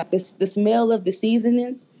 but the smell of the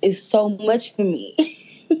seasonings is so much for me.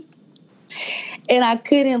 And I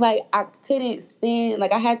couldn't stand,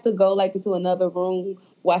 like, I had to go, like, into another room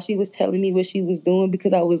while she was telling me what she was doing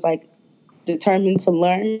because I was, like, determined to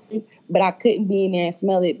learn. But I couldn't be in there and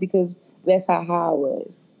smell it because that's how high I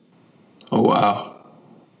was. Oh, wow.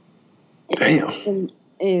 Damn.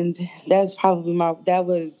 And that's probably it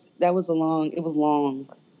was long.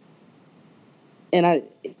 And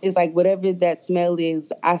it's like whatever that smell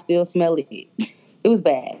is, I still smell it. It was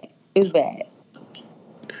bad.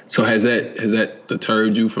 So has that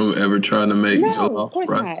deterred you from ever trying to make jollof? No, of course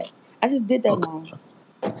not. I just did that wrong.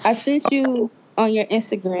 I sent you on your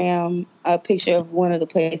Instagram a picture of one of the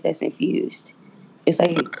plates that's infused. It's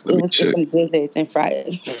like it was some desserts and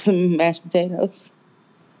some mashed potatoes.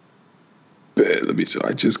 Bet, let me show.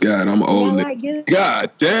 I just got it. I'm old.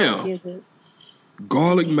 God damn. Gizzards.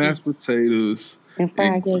 Garlic mashed potatoes and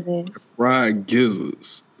fried gizzards. Fried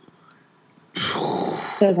gizzards.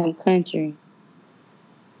 Because I'm country.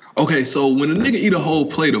 Okay, so when a nigga eat a whole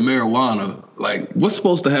plate of marijuana, like, what's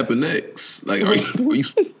supposed to happen next? Like, are you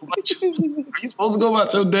supposed to go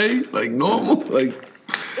about your day like normal? Like,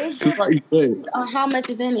 on how much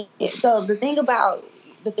is in it. So the thing about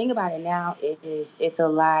it now is it's a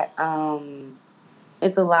lot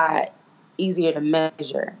easier to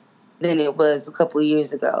measure than it was a couple of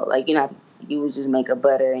years ago. Like, you would just make a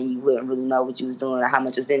butter and you wouldn't really know what you was doing or how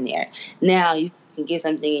much was in there. Now you can get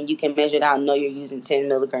something and you can measure it out and know you're using 10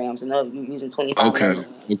 milligrams and know you're using 25 milligrams.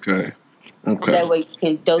 Okay. That way you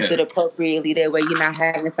can dose it appropriately. That way you're not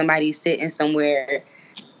having somebody sitting somewhere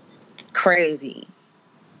crazy.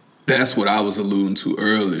 That's what I was alluding to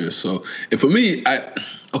earlier. So, and for me,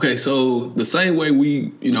 so the same way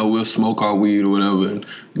we'll smoke our weed or whatever and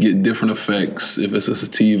get different effects if it's a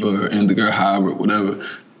sativa or indica hybrid, whatever.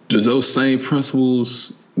 Does those same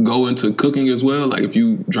principles go into cooking as well? Like if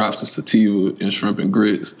you drop some sativa in shrimp and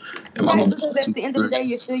grits, because at the end of the day,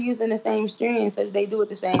 you're still using the same strain, so they do it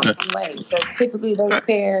the same way. So typically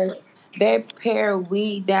they pair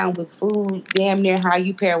weed down with food, damn near how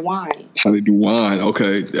you pair wine. How they do wine?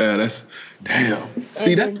 Okay, yeah, that's damn.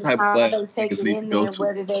 See, that's the type of class they take it in there,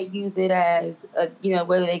 whether they use it as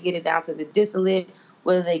whether they get it down to the distillate,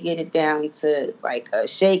 whether they get it down to like a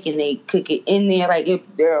shake and they cook it in there. Like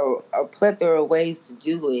there are a plethora of ways to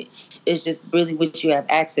do it. It's just really what you have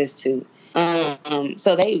access to.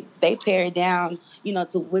 So they pare it down,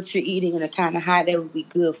 to what you're eating and the kind of high that would be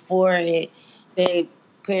good for it. They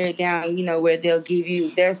pare it down, where they'll give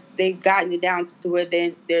you. They've gotten it down to where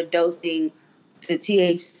they're dosing the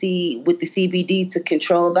THC with the CBD to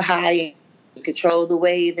control the high, and control the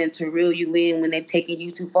wave, and to reel you in when they're taking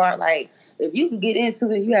you too far. Like if you can get into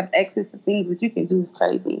it, you have access to things that you can do. Is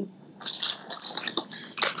crazy.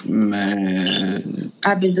 Man,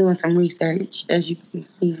 I've been doing some research, as you can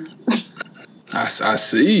see. I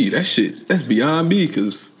see that shit. That's beyond me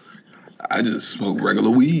because I just smoke regular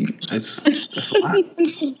weed. That's a lot.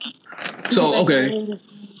 So okay,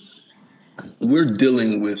 we're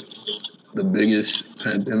dealing with the biggest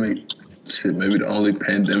pandemic. Shit, maybe the only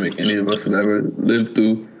pandemic any of us have ever lived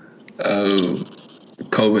through.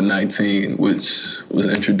 COVID-19, which was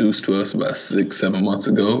introduced to us about 6-7 months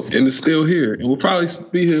ago, and it's still here, and will probably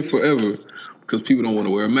be here forever because people don't want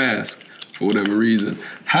to wear a mask for whatever reason.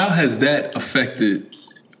 How has that affected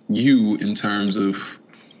you in terms of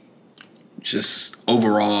just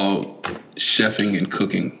overall chefing and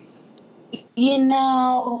cooking? You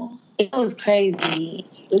know, it was crazy.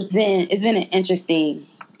 It's been an interesting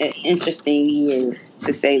year,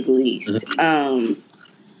 to say the least.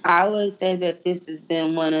 I would say that this has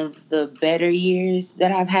been one of the better years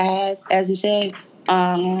that I've had as a chef.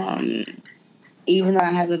 Even though I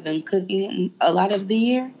haven't been cooking a lot of the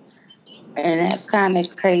year, and that's kind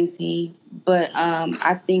of crazy. But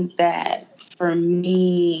I think that for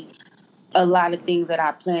me, a lot of things that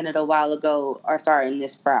I planted a while ago are starting to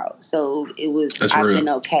sprout. So I've been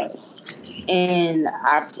okay. And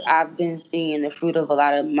I've been seeing the fruit of a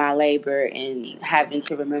lot of my labor and having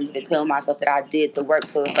to remember to tell myself that I did the work,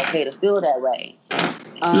 so it's okay to feel that way.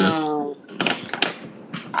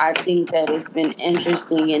 I think that it's been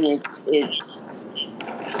interesting, and it's.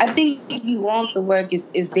 I think if you want the work,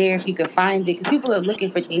 is there if you can find it, because people are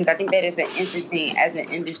looking for things. I think that is interesting as an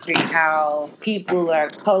industry how people are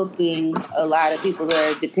coping. A lot of people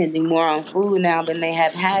are depending more on food now than they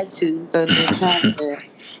have had to, so they're trying to,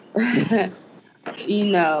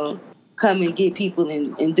 come and get people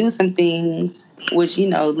and do some things, which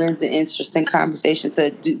lends an interesting conversation to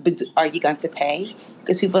do. But are you going to pay?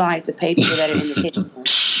 Because people don't like to pay people that are in the kitchen.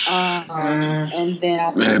 And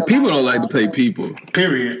then people don't like to pay people.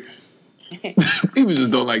 Period. People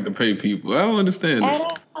just don't like to pay people. I don't understand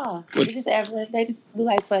at all. They just do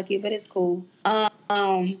like fuck it, but it's cool. I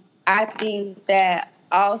think that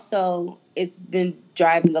also it's been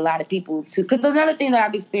driving a lot of people to, because another thing that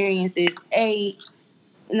I've experienced is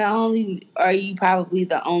not only are you probably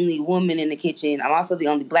the only woman in the kitchen, I'm also the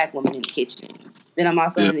only black woman in the kitchen. Then I'm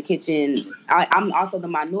also in the kitchen. I'm also the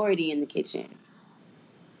minority in the kitchen.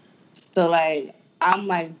 So,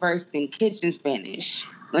 I'm, versed in kitchen Spanish.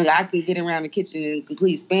 I can get around the kitchen in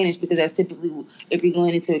complete Spanish because that's typically, if you're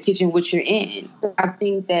going into a kitchen, what you're in. So I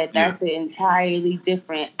think that that's an entirely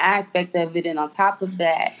different aspect of it. And on top of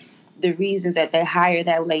that, the reasons that they hire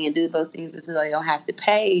that way and do those things is so they don't have to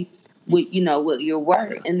pay with your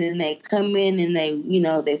work. And then they come in and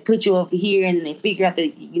they put you over here and then they figure out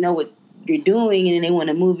that, what you're doing, and then they want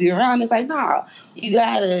to move you around. It's no, you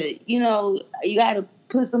gotta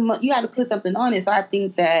put something on it. So I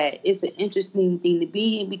think that it's an interesting thing to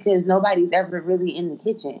be in because nobody's ever really in the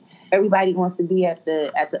kitchen. Everybody wants to be at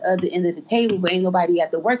the other end of the table, but ain't nobody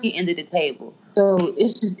at the working end of the table. So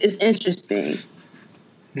it's interesting.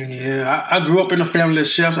 Yeah, I grew up in a family of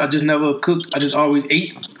chefs. I just never cooked. I just always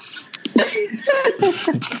ate.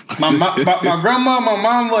 my grandma, my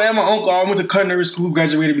mama, and my uncle all went to culinary school,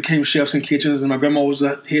 graduated, became chefs in kitchens, and my grandma was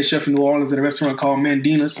a head chef in New Orleans at a restaurant called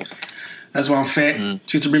Mandina's. That's why I'm fat.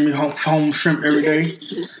 She used to bring me home shrimp every day.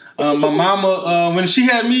 My mama, when she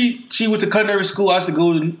had me, she went to culinary school. I used to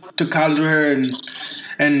go to college with her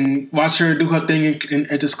and watch her do her thing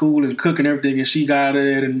at the school and cook and everything. And she got out of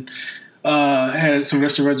it and had some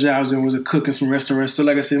restaurant jobs and was a cook in some restaurants. So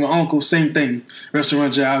like I said, my uncle, same thing,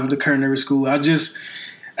 restaurant job with the culinary school. It's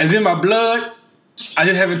in my blood. I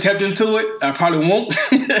just haven't tapped into it. I probably won't.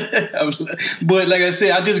 But like I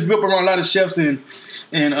said, I just grew up around a lot of chefs and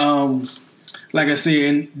like I said,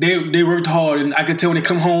 and they worked hard, and I could tell when they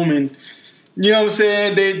come home and you know what I'm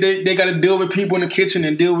saying, they got to deal with people in the kitchen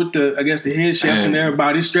and deal with the head chefs and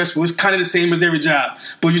everybody. It's stressful. It's kind of the same as every job,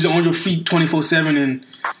 but you're just on your feet 24/7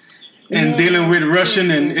 and dealing with rushing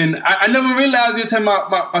and I never realized the time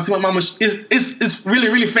I see my mama. It's really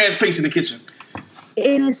really fast paced in the kitchen.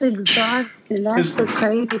 And it's exhausting. That's the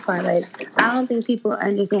crazy part. I don't think people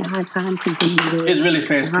understand how time consuming. It's really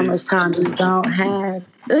fast paced. How much time you don't have.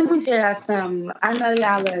 Let me tell y'all something. I know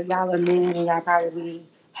y'all are men and y'all probably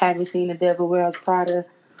haven't seen The Devil Wears Prada.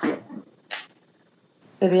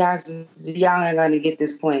 Y'all ain't gonna get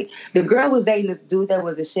this point. The girl was dating this dude that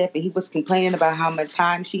was a chef, and he was complaining about how much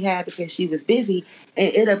time she had because she was busy, and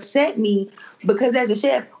it upset me because as a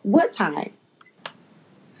chef, what time?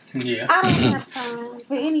 Yeah, I don't have time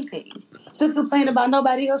for anything to complain about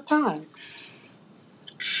nobody else's time.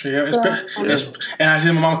 Yeah, and I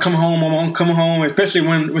see my mom come home, especially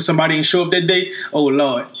when somebody ain't show up that day. Oh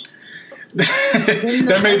Lord.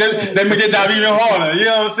 that make your job even harder. You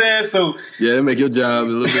know what I'm saying? So yeah, that make your job a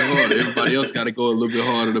little bit harder. Everybody else got to go a little bit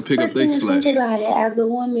harder to pick up their slack. As a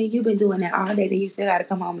woman, you've been doing that all day. Then you still got to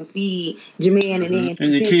come home and feed Jermaine and then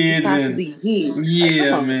and your kids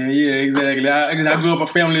and man, yeah, exactly. I grew up a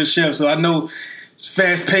family of chefs, so I know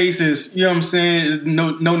fast pace is, you know what I'm saying, is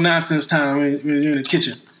no nonsense time when you're in the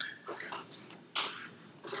kitchen.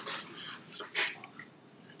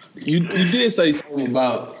 You did say something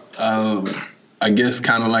about, I guess,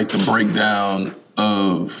 kind of like the breakdown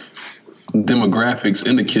of demographics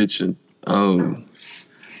in the kitchen. And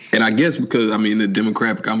I guess because, the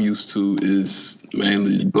demographic I'm used to is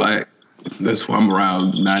mainly black That's why I'm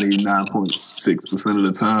around 99.6% of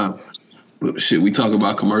the time. But shit, we talk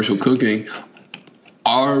about commercial cooking.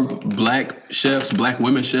 Are black chefs, black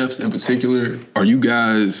women chefs in particular, are you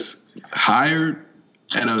guys hired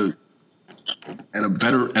at a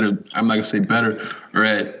better, I'm not gonna say better, or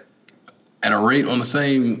at a rate on the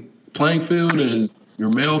same playing field as your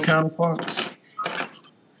male counterparts?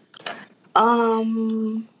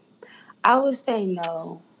 I would say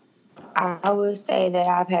no. I would say that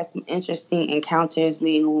I've had some interesting encounters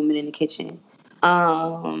being a woman in the kitchen.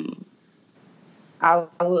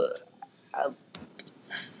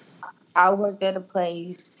 I worked at a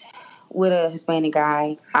place with a Hispanic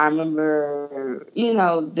guy. I remember,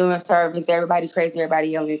 doing service, everybody crazy, everybody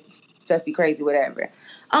yelling, stuff be crazy, whatever.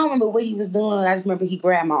 I don't remember what he was doing. I just remember he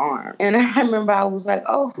grabbed my arm. And I remember I was like,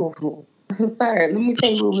 oh, sir, let me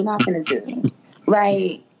tell you what we're not going to do.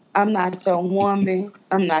 Like, I'm not your woman.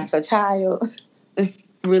 I'm not your child.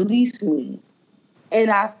 Release me.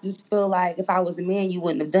 And I just feel like if I was a man, you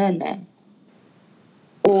wouldn't have done that.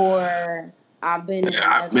 Or I've been in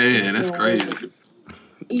man, that's crazy.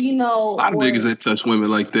 A lot of niggas that touch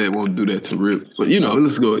women like that won't do that to Rip. But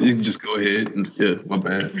let's go. You can just go ahead. And, yeah, my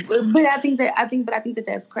bad. But I think that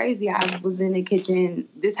that's crazy. I was in the kitchen.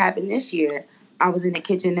 This happened this year. I was in the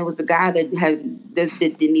kitchen. There was a guy that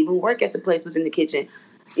didn't even work at the place. Was in the kitchen.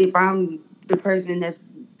 If I'm the person that's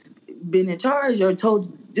been in charge or told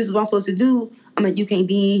this is what I'm supposed to do, I'm like, you can't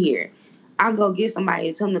be in here. I go get somebody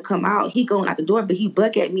and tell him to come out. He going out the door, but he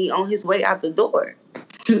buck at me on his way out the door.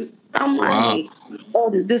 I'm like, oh,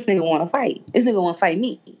 this nigga want to fight. This nigga want to fight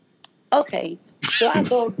me. Okay. So I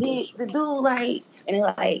go get the dude,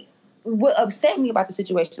 and what upset me about the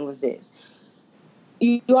situation was this.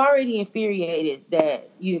 You already infuriated that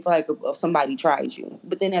you feel like if somebody tried you.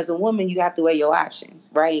 But then as a woman, you have to weigh your options,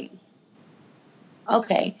 right?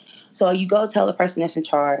 Okay. So you go tell the person that's in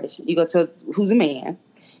charge. You go tell who's a man.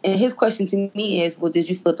 And his question to me is, well, did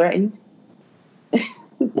you feel threatened?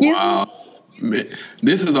 Wow. Man,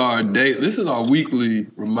 this is our weekly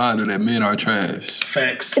reminder that men are trash.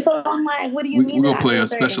 Facts. So I'm like, what do you mean? We're going to play a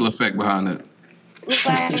special effect behind that.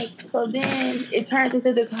 So then it turns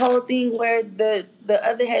into this whole thing where the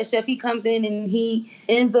other head chef, he comes in and he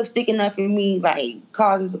ends up sticking up for me,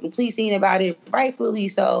 causes a complete scene about it, rightfully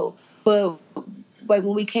so. But when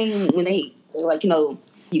they were like, you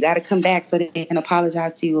got to come back so they can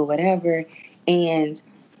apologize to you or whatever. And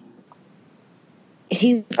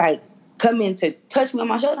he's like, come in to touch me on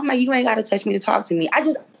my shoulder. I'm like, you ain't got to touch me to talk to me.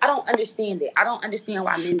 I don't understand it. I don't understand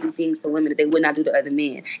why men do things to women that they would not do to other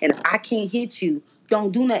men. And if I can't hit you,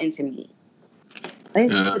 don't do nothing to me.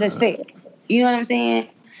 That's fair. You know what I'm saying?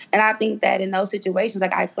 And I think that in those situations,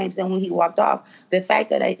 like I explained to them when he walked off, the fact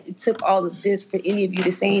that it took all of this for any of you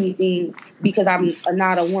to say anything because I'm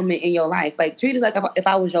not a woman in your life. Like, treat it like if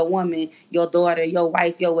I was your woman, your daughter, your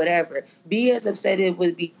wife, your whatever. Be as upset as it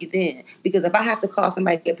would be then. Because if I have to call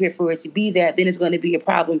somebody up here for it to be that, then it's going to be a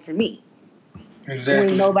problem for me. Exactly.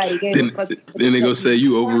 When nobody gave a fuck. Then they're going to say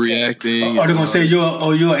you overreacting. Or they're going to say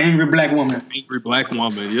you're an angry black woman. Angry black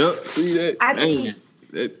woman. Yep. See that?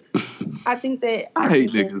 I think that I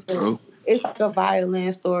hate niggas, bro. It's like a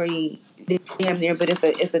violent story, damn near, but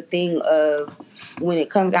it's a thing of when it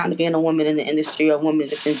comes down to being a woman in the industry or a woman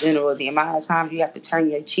just in general. The amount of times you have to turn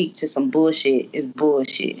your cheek to some bullshit is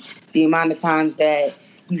bullshit. The amount of times that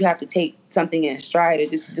you have to take something in stride or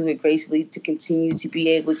just do it gracefully to continue to be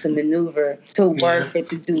able to maneuver, to work, and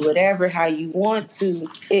to do whatever how you want to.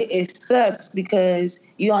 It sucks because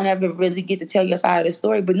you don't ever really get to tell your side of the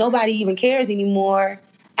story, but nobody even cares anymore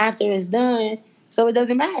after it's done, so it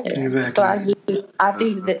doesn't matter. Exactly. So I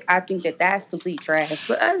think that that's complete trash.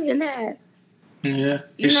 But other than that, yeah,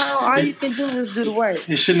 all you can do is do the work.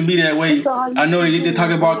 It shouldn't be that way. I know they talk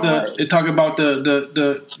about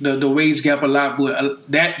the wage gap a lot,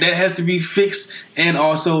 but that has to be fixed, and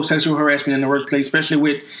also sexual harassment in the workplace, especially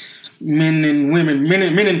with men and women,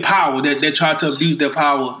 men in power that try to abuse their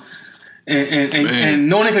power. And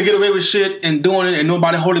no one can get away with shit and doing it, and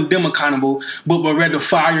nobody holding them accountable, but rather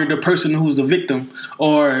fire the person who's the victim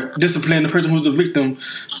or discipline the person who's the victim.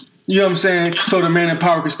 You know what I'm saying? So the man in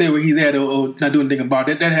power can stay where he's at or not do anything about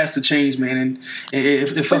it. That has to change, man. And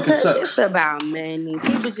it fucking sucks. It's about money.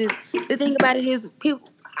 People just, the thing about it is, people.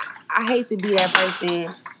 I hate to be that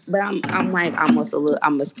person, but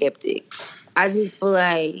I'm a skeptic. I just feel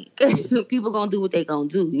like people gonna do what they gonna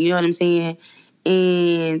do. You know what I'm saying?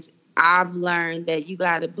 And I've learned that you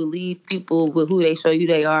got to believe people with who they show you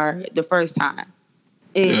they are the first time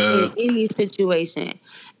in any situation.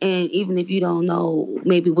 And even if you don't know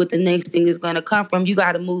maybe what the next thing is going to come from, you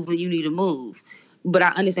got to move when you need to move. But I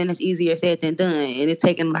understand it's easier said than done, and it's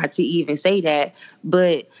taking a lot to even say that.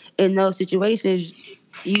 But in those situations,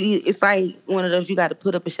 it's like one of those you got to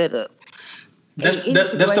put up and shut up. That's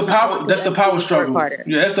the power. That's the power struggle.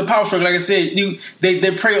 Yeah, that's the power struggle. Like I said,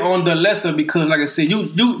 they prey on the lesser because, like I said, you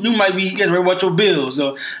might be getting ready about your bills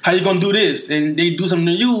or how you gonna do this, and they do something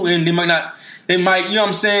to you, and they might you know what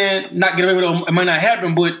I'm saying, not get away with it. It might not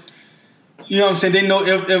happen, but you know what I'm saying. They know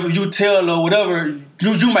if you tell or whatever,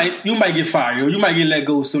 you might get fired or you might get let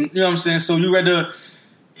go. So you know what I'm saying. So you rather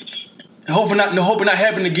hope it not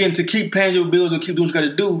happen again to keep paying your bills or keep doing what you got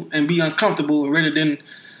to do and be uncomfortable rather than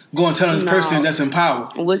go and tell this person that's in power.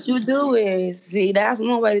 What you do is, see, that's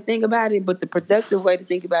one way to think about it, but the productive way to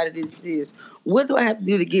think about it is this. What do I have to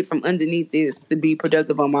do to get from underneath this to be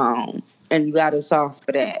productive on my own? And you got to solve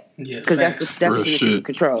for that. Because that's in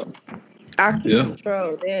control. I can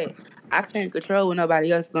control that. I can't control what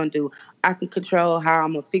nobody else is going to do. I can control how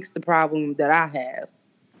I'm going to fix the problem that I have.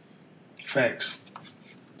 Facts.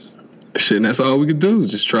 Shit, and that's all we can do.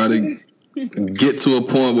 Just try to get to a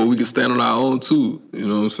point where we can stand on our own too, you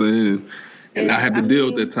know what I'm saying? And not have to deal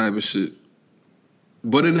with that type of shit.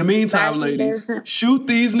 But in the meantime, ladies, shoot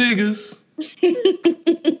these niggas.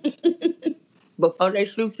 Before they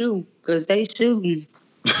shoot you, because they shooting.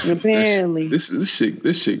 Apparently. This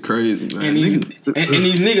shit crazy, man. And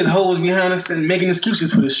these niggas hoes behind us and making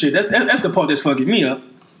excuses for this shit. That's the part that's fucking me up.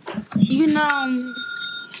 You know,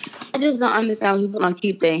 I just don't understand how people don't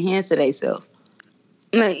keep their hands to themselves.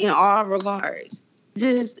 Like, in all regards.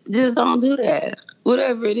 Just don't do that.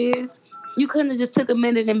 Whatever it is. You couldn't have just took a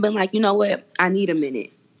minute and been like, you know what? I need a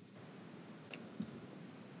minute.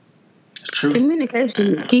 True.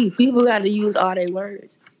 Communication is key. People got to use all their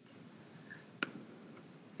words.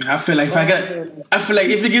 I feel like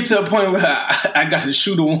if you get to a point where I got to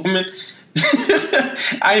shoot a woman,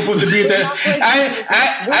 I ain't supposed to be at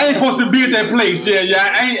that. I ain't supposed to be at that place.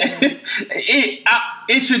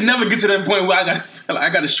 It should never get to that point where I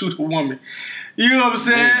gotta shoot a woman. You know what I'm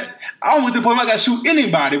saying? I don't want to the point where I gotta shoot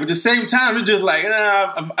anybody, but at the same time, it's just like if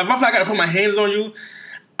I feel like I gotta put my hands on you,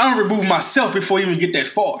 I'm gonna remove myself before you even get that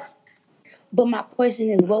far. But my question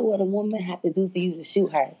is, what would a woman have to do for you to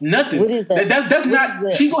shoot her? Nothing. What is that? That's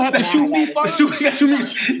not. She gonna have to shoot me first. You gotta shoot me.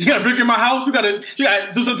 You gotta break in my house. You gotta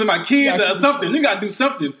do something to my kids or something. You gotta do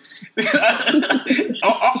something.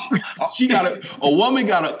 A woman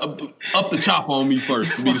gotta up the chop on me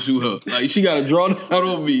first for me to shoot her. Like she gotta draw that out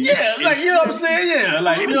on me. Yeah, like you know what I'm saying. Yeah,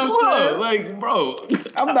 like you know what I'm saying. Like bro,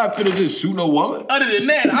 I'm not finna just shoot no woman. Other than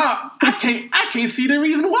that, I can't see the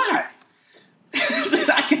reason why.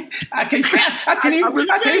 I can't fathom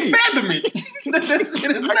it. That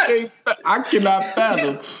shit is nuts. I cannot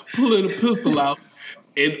fathom pulling a pistol out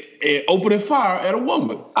and opening fire at a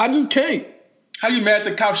woman. I just can't. How you mad at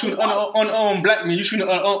the cop shooting on black men? You shooting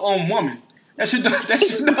on woman? That shit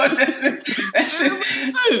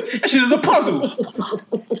is a puzzle.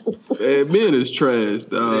 Men is trash,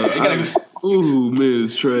 dog. Men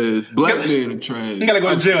is trash. Black men are trash. You gotta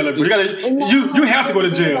go to jail. You have to go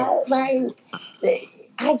to jail. Like, it's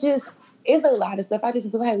a lot of stuff. I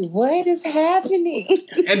just be like, what is happening?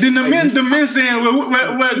 And then the men saying, well,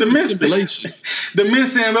 the men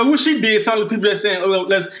saying, well, what she did. Some of the people that saying, well,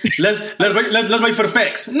 let's wait for the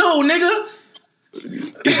facts. No, nigga.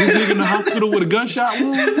 Is this nigga in the hospital with a gunshot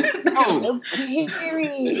wound? Oh,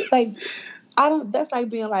 like, I don't. That's like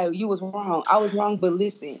being like, you was wrong. I was wrong, but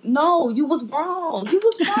listen, no, you was wrong. You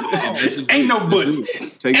was wrong. Ain't no but.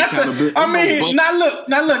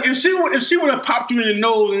 Now look. If she would have popped you in your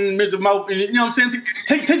nose and made your mouth, and you know what I'm saying,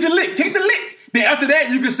 take the lick. Then after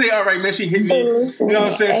that, you can say, all right, man, she hit me. You know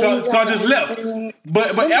what I'm saying? So I just left.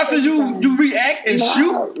 But after you react and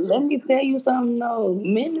shoot. Let me tell you something, though.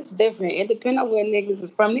 Men is different. It depends on where niggas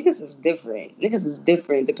is from. Niggas is different. Niggas is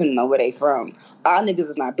different depending on where they from. All niggas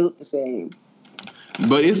is not built the same.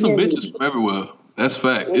 But it's some bitches from everywhere. That's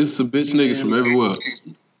fact. It's some bitch niggas from everywhere.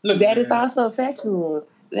 Look, that is also factual.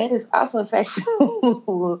 But I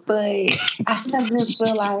just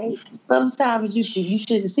feel like sometimes you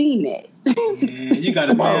should have seen that. Yeah, you got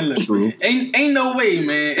to man. Ain't no way,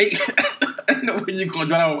 man. Ain't no way you gonna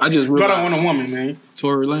draw on a woman, man.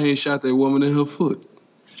 Tory Lane shot that woman in her foot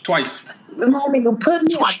twice. My nigga, put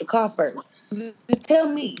me out the car first. Just tell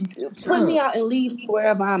me, put me out and leave me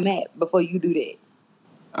wherever I'm at before you do that.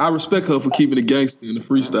 I respect her for keeping it gangster in the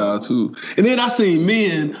freestyle too. And then I seen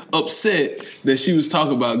men upset that she was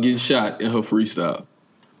talking about getting shot in her freestyle.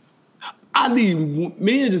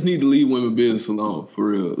 Men just need to leave women business alone, for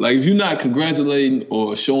real. Like if you're not congratulating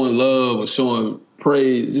or showing love or showing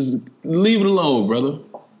praise, just leave it alone, brother.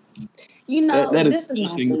 You know, that this is is my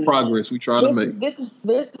the thing. progress we try to make.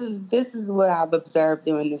 This is what I've observed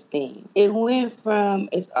during this thing. It went from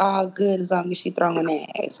it's all good as long as she throwing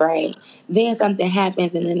ass, right? Then something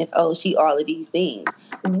happens and then it's she all of these things.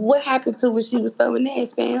 What happened to when she was throwing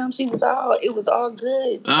ass, fam? It was all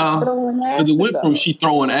good throwing ass. Because it went from she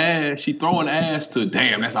throwing ass to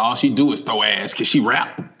damn, that's all she do is throw ass because she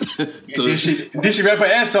rap. So then she rap her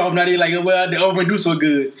ass off. Now they like, well, the open do so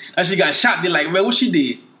good. Now she got shot. They like, well, what she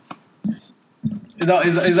did?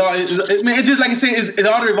 It's just like I said. It's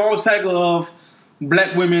all the revolving cycle of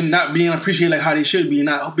black women not being appreciated like how they should be,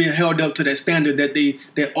 not being held up to that standard that they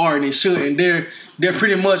are and they should, and they're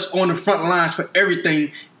pretty much on the front lines for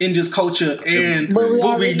everything in this culture and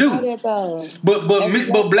what we do.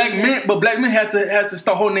 But black men have to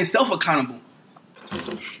start holding themselves accountable.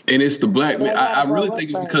 And it's the black men. I really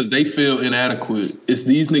think it's because they feel inadequate. It's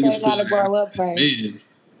these niggas feel inadequate.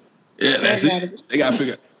 Yeah, that's it. They gotta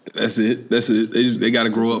figure. That's it. They got to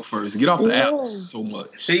grow up first. Get off the app so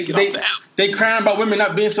much. They crying about women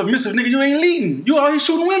not being submissive. Nigga, you ain't leading. You out here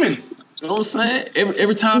shooting women. You know what I'm saying?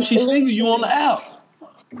 Every time she see you on the app.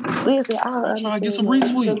 Listen, I'm trying to get some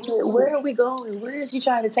retweets. Where are we going? Where is she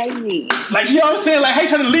trying to take me? Like, you know what I'm saying? Like, hey,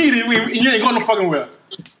 trying to lead it, and you ain't going no fucking well.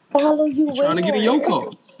 Follow you. Trying to get a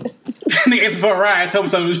Yoko. Nigga, it's for a ride. Tell me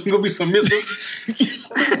something. You gonna be submissive.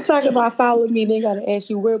 Talking about follow me, they gotta ask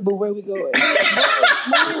you where we going.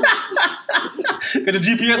 Got the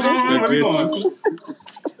GPS on? Where we going?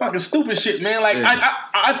 Fucking stupid shit, man. Like,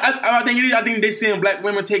 I think they seeing black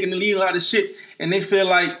women taking the lead on a lot of shit, and they feel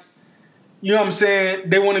like, you know what I'm saying,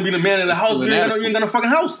 they want to be the man of the house, but you ain't got no fucking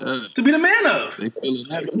house to be the man of. They feel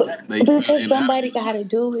Because somebody gotta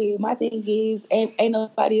do it. My thing is, ain't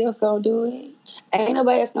nobody else gonna do it. Ain't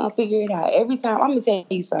nobody else gonna figure it out. Every time, I'm gonna tell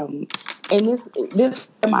you something, and this is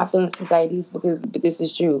my feelings to say this because this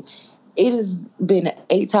is true. It has been an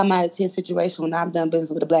 8 times out of 10 situation when I've done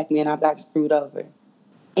business with a black man, I've gotten screwed over.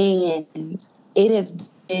 And it has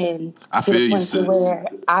been to the point to where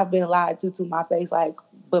I've been lied to my face, like,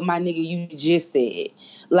 but my nigga, you just said.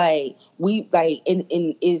 Like, and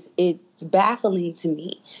it's baffling to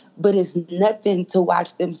me, but it's nothing to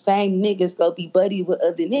watch them same niggas go be buddy with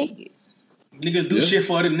other niggas. Niggas do shit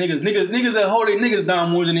for other niggas. Niggas that hold their niggas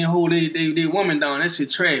down more than they hold their woman down. That shit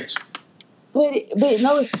trash. But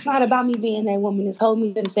no, it's not about me being that woman. It's hold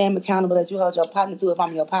me to the same accountable that you hold your partner to if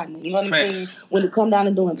I'm your partner. You know what I'm saying? When it come down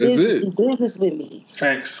to doing business, do business with me.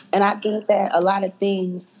 Facts. And I think that a lot of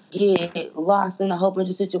things get lost in a whole bunch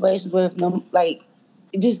of situations where,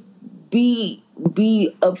 just be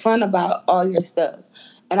upfront about all your stuff.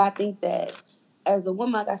 And I think that as a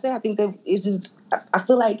woman, like I said, I think that it's just, I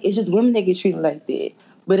feel like it's just women that get treated like that.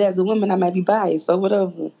 But as a woman, I might be biased, so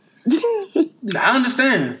whatever. I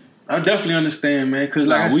understand. I definitely understand, man. Because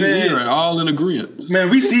like I said, we are all in agreement. Man,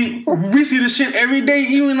 we see this shit every day.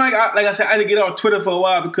 Even like I said, I had to get off Twitter for a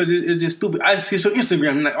while because it's just stupid. I see it on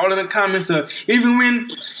Instagram, like all in the comments. Even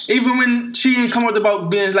when she didn't come out about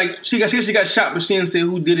being like she got shot, but she didn't say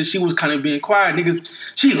who did it. She was kind of being quiet. Niggas,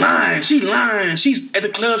 she lying. She's at the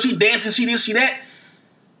club. She dancing. She this. She that.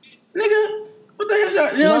 Nigga, what the hell?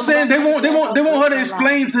 Y'all? You know what I'm saying? They want her to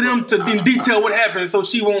explain to them in detail what happened, so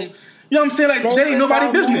she won't. You know what I'm saying? Like, that ain't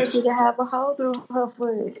nobody's business. She have a hole through her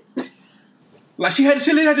foot. Like, she had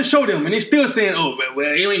to show them, and they still saying, "Oh,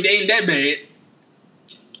 well, it ain't that bad."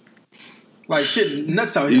 Like, shit,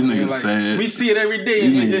 nuts out here, man. Like, we see it every day.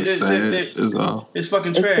 It's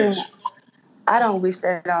fucking trash. I don't wish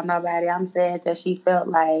that on nobody. I'm sad that she felt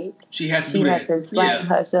like she had to explain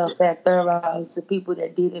herself that thorough to people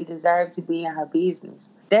that didn't deserve to be in her business.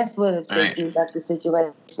 That's what upsets me about the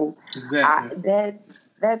situation. Exactly.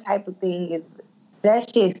 That type of thing that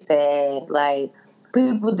shit's sad. Like,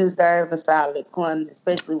 people deserve a solid corner,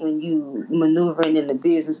 especially when you maneuvering in the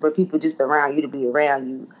business where people just around you to be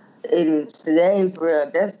around you. And in today's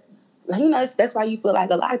world, that's why you feel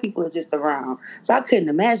like a lot of people are just around. So I couldn't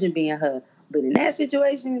imagine being her. But in that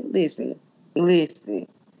situation, listen.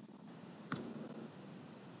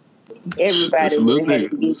 Everybody would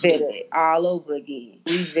have to get better all over again.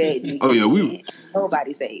 We vetting.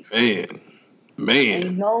 Nobody's safe. Man.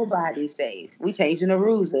 Ain't nobody safe. We changing the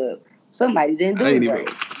rules up. Somebody didn't do it right.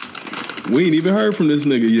 We ain't even heard from this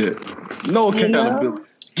nigga yet. No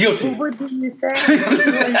accountability. Guilty. What did you say?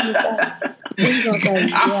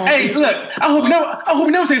 Hey, look. I hope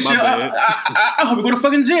you never say shit. I hope you go to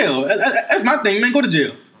fucking jail. That's my thing, man. Go to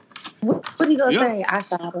jail. What he gonna say? I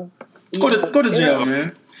shot him. Go to jail,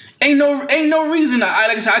 man. Ain't no reason.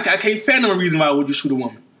 Like I said, I can't fathom a reason why would you shoot a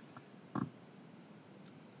woman.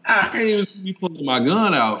 I can't even see me pulling my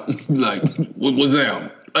gun out. Like, what was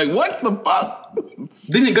that? Like, what the fuck?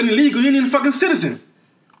 Then you're gun illegal. You ain't even a fucking citizen.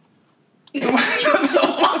 That's what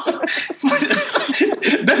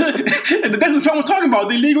Trump was talking about.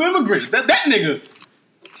 The illegal immigrants. That nigga.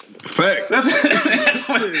 Fact. That's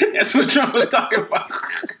what Trump was talking about.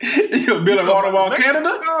 You gonna build a wall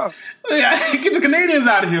Canada? Yeah, get the Canadians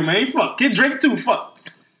out of here, man. Fuck. Get Drake too. Fuck.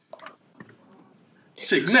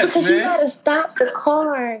 Shit nuts, because man. you gotta stop the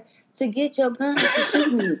car to get your gun to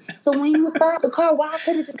shoot me. So when you stop the car, why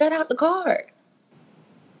couldn't you just got out the car?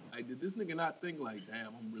 Like, did this nigga not think like, damn,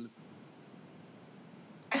 I'm really...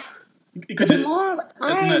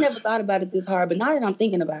 I ain't never thought about it this hard, but now that I'm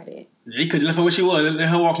thinking about it. Yeah, he could have left her where she was. Let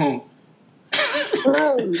her walk home.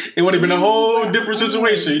 Bro, it would have been a whole different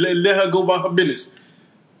situation. Let her go about her business.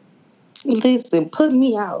 Listen, put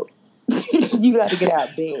me out. You got to get out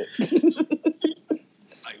of bed.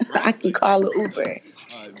 I can call an Uber.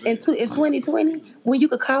 In 2020, when you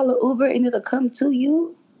could call an Uber and it'll come to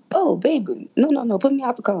you, oh, baby. No, put me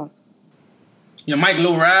out the car. Yeah, Mike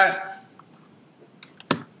Low ride.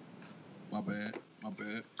 My bad.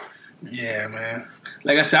 Yeah, man.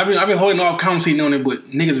 Like I said, I've been holding off commentating on it, but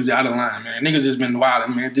niggas was out of line, man. Niggas just been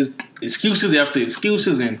wilding, man. Just excuses after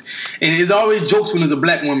excuses, and it's always jokes when there's a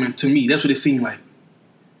black woman. To me, that's what it seemed like.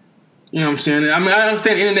 You know what I'm saying? I mean, I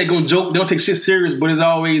understand the internet gonna joke, they don't take shit serious, but it's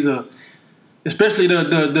always especially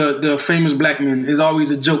the famous black men. It's always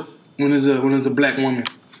a joke when there's a black woman.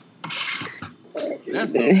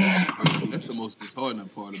 That's the most disheartening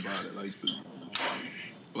part about it. Like the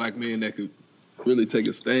black men that could really take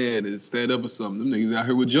a stand and stand up for something. Them niggas out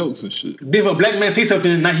here with jokes and shit. If a black man say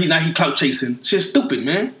something, now he clout chasing. Shit's stupid,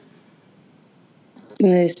 man.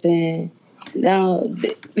 Listen, no,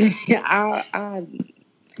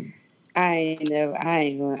 I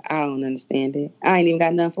don't understand it. I ain't even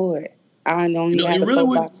got nothing for it. I don't even have a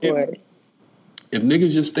soapbox for it. If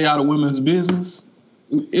niggas just stay out of women's business,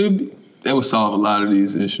 that would solve a lot of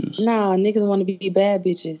these issues. Nah, niggas want to be bad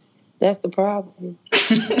bitches. That's the problem.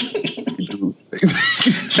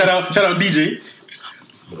 Shout out DJ.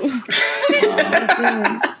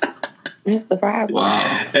 That's the problem.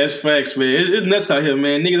 Wow. That's facts, man. It's nuts out here,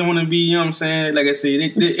 man. Niggas want to be, you know what I'm saying? Like I said,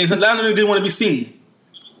 a lot of them just want to be seen.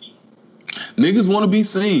 Niggas want to be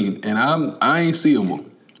seen, and I ain't seeing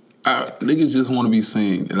them. Niggas just want to be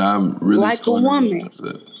seen, and I'm really like a woman.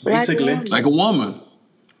 Basically, like a woman.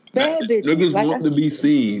 Bad bitches. Niggas want to be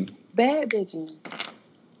seen. Bad bitches.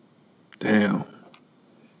 Damn.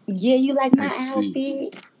 Yeah, you like my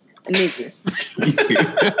outfit? Niggas.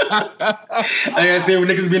 Like I said, when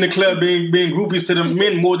niggas be in the club being groupies to the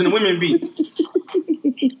men more than the women be.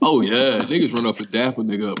 Oh yeah, niggas run up and dap a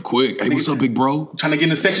nigga up quick. Hey, what's up, big bro? Trying to get in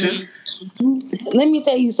the section. Let me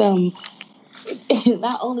tell you something.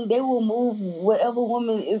 Not only they will move whatever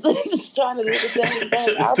woman is just trying to do the same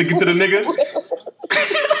thing to get to the nigga.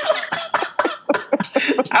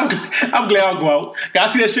 I'm glad I'll go out.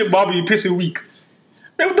 I see that shit Bobby you pissy weak.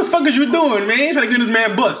 Man, what the fuck is you doing, man? Trying to get this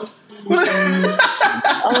man bus.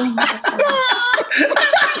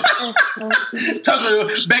 Talking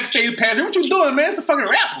backstage pattern. What you doing, man? It's a fucking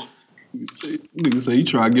rapper. Niggas say he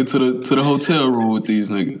try to get to the hotel room with these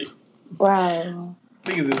niggas. Wow.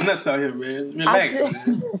 Niggas is nuts out here, man. Relax,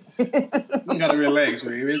 man. You gotta relax,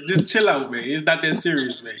 man. Just chill out, man. It's not that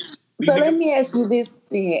serious, man. So let me ask you this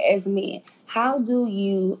thing as men. How do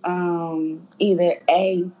you either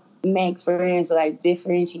A, make friends or like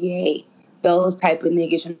differentiate those type of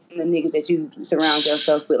niggas from the niggas that you surround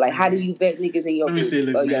yourself with? Like, how do you vet niggas in your Let me see,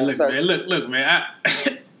 look, man. Look, man.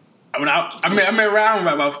 I met Ryan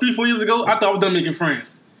about 3-4 years ago. I thought I was done making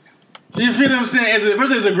friends. You feel what I'm saying?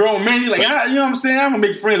 Especially as a grown man, you're like, you know what I'm saying? I'm gonna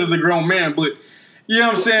make friends as a grown man, but you know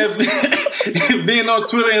what I'm saying? Being on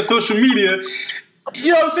Twitter and social media,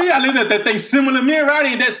 you know what I'm saying? I live at that thing similar. Me and Roddy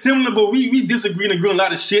ain't that similar, but we disagree and agree on a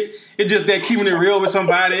lot of shit. It's just that keeping it real with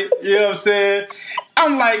somebody. You know what I'm saying?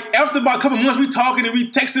 I'm like, after about a couple months, we talking and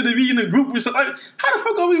we texted and we in a group with something. Like, how the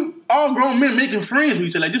fuck are we all grown men making friends with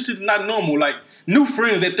each other? Like, this shit is not normal. Like, new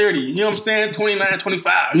friends at 30. You know what I'm saying? 29,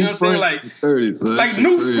 25. You know what I'm saying? Like, 30, so like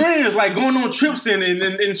new friends, like going on trips and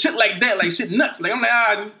shit like that. Like, shit nuts. Like, I'm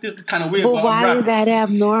like, this is kind of weird. But why is that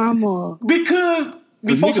abnormal? Because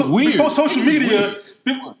before social media,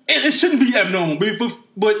 it shouldn't be abnormal,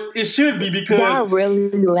 but it should be because y'all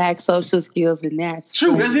really lack social skills, and that's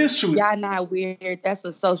true. That is true. Y'all not weird. That's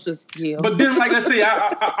a social skill. But then, like I say,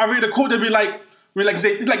 I read a quote that be like,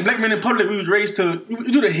 say, it's like black men in public. We was raised to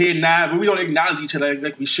we do the head nod, but we don't acknowledge each other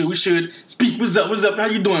like we should. We should speak. What's up? What's up? How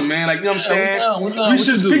you doing, man? Like, you know what I'm saying? We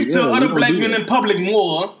should speak to other black men in public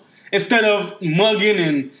more instead of mugging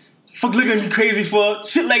and fuck looking at me crazy for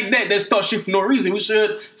shit like that. That start shit for no reason. We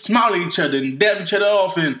should smile at each other and dap each other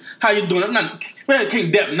off and how you doing? We can't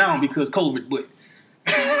dap now because COVID, but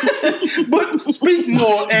But speak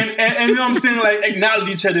more and you know what I'm saying, like acknowledge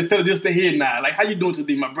each other instead of just the head nod. Like, how you doing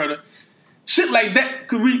today, my brother? Shit like that,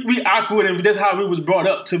 cause we awkward and that's how we was brought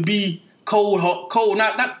up to be cold,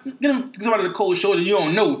 not get somebody the cold shoulder you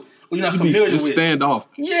don't know or you're not familiar with. Stand off.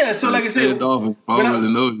 Yeah, so like I said, when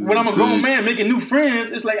I'm a grown man making new friends,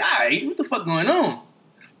 it's like, alright, what the fuck going on?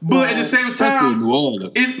 But at the same time,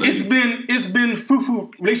 it's been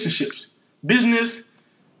fruitful relationships, business.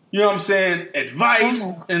 You know what I'm saying? Advice,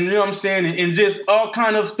 and you know what I'm saying, and just all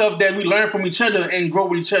kind of stuff that we learn from each other and grow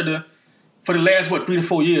with each other for the last 3 to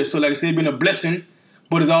 4 years. So like I said, it's been a blessing,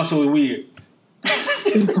 but it's also weird.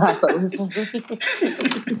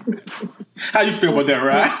 How you feel about that,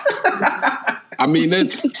 right? I mean,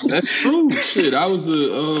 that's true. Shit, I was a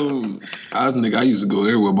nigga. I used to go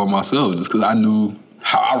everywhere by myself just because I knew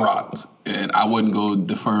how I rocked, and I wouldn't go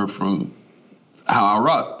defer from how I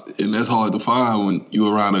rocked, and that's hard to find when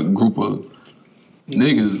you around a group of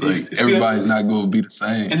niggas. Like everybody's not gonna be the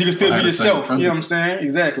same, and you can still be yourself. You know what I'm saying?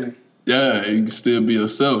 Exactly. Yeah, you can still be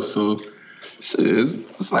yourself. So, shit,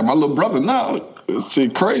 it's like my little brother now. It's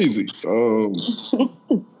shit crazy.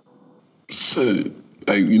 Shit,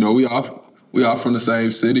 like we are from the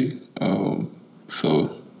same city,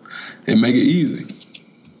 so it make it easy.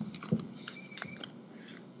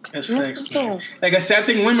 That's facts. Like I said, I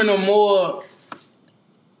think women are more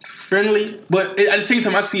friendly, but at the same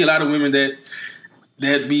time, I see a lot of women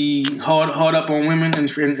that be hard up on women and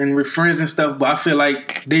with friends and stuff. But I feel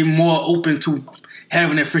like they more open to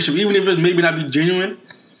having that friendship, even if it maybe not be genuine.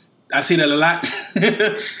 I see that a lot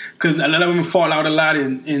because a lot of women fall out a lot,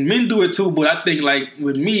 and men do it too. But I think like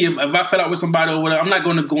with me, if I fell out with somebody or whatever, I'm not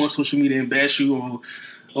going to go on social media and bash you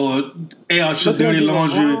or air out your dirty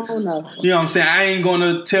laundry. You know what I'm saying? I ain't going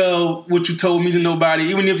to tell what you told me to nobody,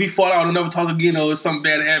 even if you fall out and never talk again or something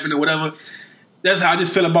bad happened or whatever. That's how I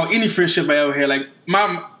just feel about any friendship I ever had. Like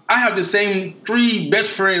I have the same 3 best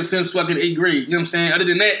friends since fucking 8th grade. You know what I'm saying? Other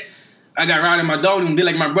than that, I got riding my dog and they're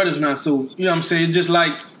like my brothers now. So you know what I'm saying? It's just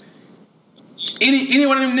like any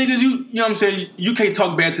one of them niggas, you know what I'm saying? You can't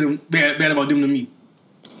talk bad to them, bad about them to me.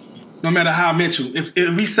 No matter how I met you.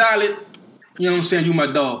 If we solid, you know what I'm saying? You my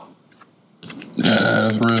dog. Yeah,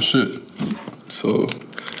 that's real shit. So,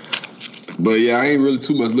 but yeah, I ain't really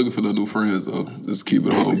too much looking for no new friends though. Just keep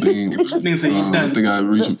it on being. Nigga say you done. I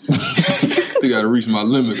think I reached my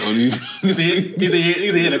limit on these. He's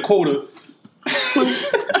hit a quota.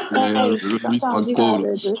 Sometimes you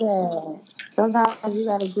gotta do that. Sometimes you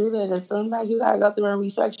gotta do that. And sometimes you gotta go through a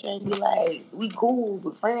restructure and be like, we cool,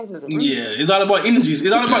 but friends is a reach. Yeah, it's all about energies.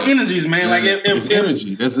 It's all about energies, man. Yeah, like if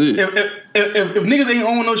energy, that's it. If niggas ain't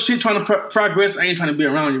on no shit trying to progress, I ain't trying to be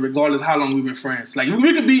around you, regardless how long we've been friends. Like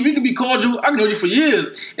we could be cordial. I can know you for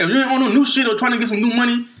years. If you ain't on no new shit or trying to get some new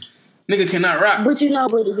money, nigga cannot rock. But you know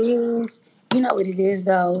what it is. You know what it is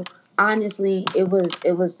though. Honestly, it was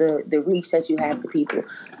the reach that you have to people.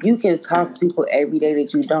 You can talk to people every day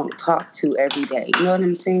that you don't talk to every day. You know what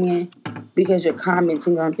I'm saying? Because you're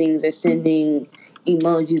commenting on things or sending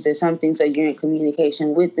emojis or something, so you're in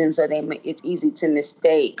communication with them. So it's easy to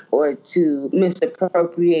mistake or to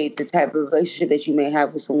misappropriate the type of relationship that you may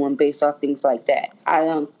have with someone based off things like that.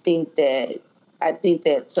 I think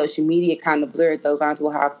that social media kind of blurred those lines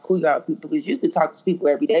with how cool you are with people, because you could talk to people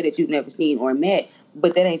every day that you've never seen or met,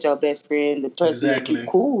 but that ain't your best friend, the person that you're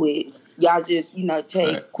cool with. Y'all just,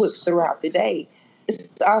 take quips throughout the day. It's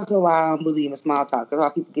also why I don't believe in small talk, because all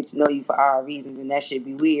people get to know you for all reasons, and that should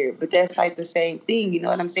be weird. But that's like the same thing, you know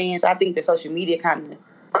what I'm saying? So I think that social media kind of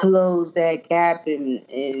closed that gap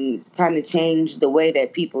and kind of changed the way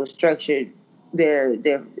that people structured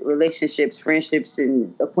their relationships, friendships,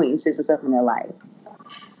 and acquaintances and stuff in their life.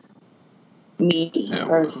 Me,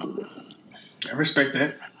 personally. I respect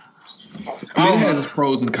that. I mean, it has its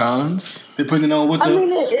pros and cons. Depending on what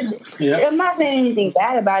I'm not saying anything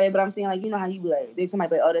bad about it, but I'm saying, like, you know how you be like, if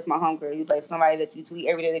somebody be like, oh, that's my homegirl. You like somebody that you tweet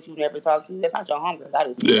every day that you never talk to. That's not your homegirl. That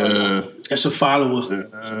is that's a follower.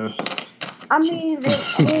 Yeah. I mean, they're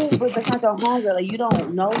cool, but that's not your homegirl. Like, you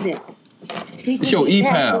don't know them. It's your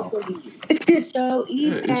e-pal. It's your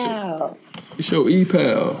e-pal. It's your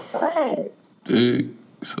e-pal. Right. Dude,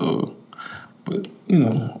 so, but,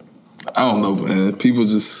 I don't know, man. People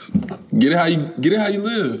just get it how you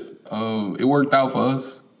live. It worked out for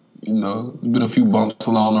us. There's been a few bumps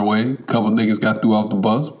along the way. A couple niggas got through off the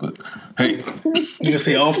bus, but hey. You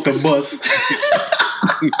say off the bus.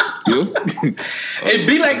 It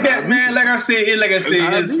be like that, man. Like I said,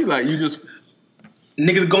 it's like you just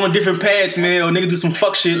niggas go on different paths, man, or niggas do some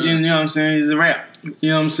fuck shit, and you know what I'm saying? It's a rap. You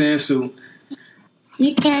know what I'm saying? So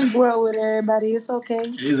you can't grow with everybody. It's okay.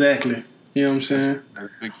 Exactly. You know what I'm saying?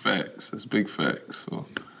 That's big facts. So,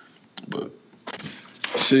 but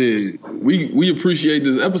Shit, we appreciate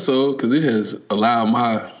this episode because it has allowed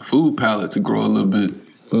my food palate to grow a little bit.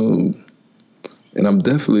 And I'm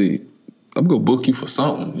gonna book you for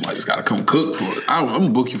something. I just gotta come cook for it. I'm gonna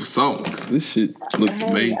book you for something. This shit looks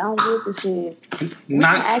amazing. I'm with the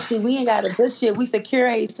shit. We ain't got a book shit. We should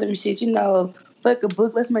curate some shit. Fuck a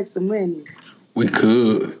book. Let's make some money. We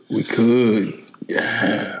could.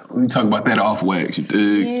 Yeah. We can talk about that off wax. You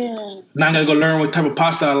dig? Yeah. Now I gotta go learn what type of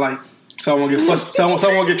pasta I like, so I won't get fussed. So I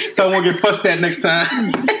won't get fussed at next time.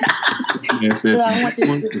 Yeah, so I want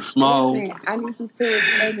you to small. I need you to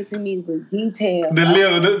explain it to me with detail. The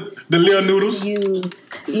little noodles. You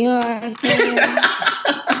know what I'm saying?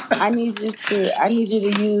 I need you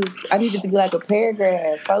to be like a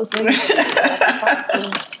paragraph.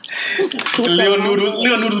 Little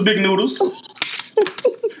noodles, big noodles.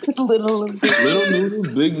 Little noodles,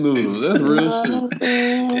 big noodles. That's real shit.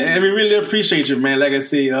 Yeah, we really appreciate you, man. Like I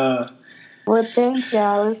say, well, thank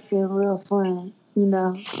y'all. It's been real fun.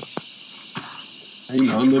 A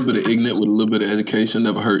little bit of ignorant with a little bit of education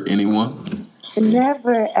never hurt anyone.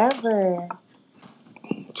 Never, ever.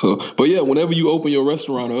 So, but yeah, whenever you open your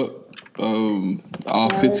restaurant up, all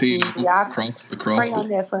 15 across the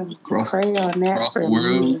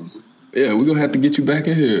world. Yeah, we're gonna have to get you back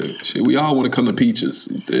in here. Shit, we all want to come to Peaches.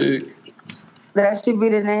 You dig? That should be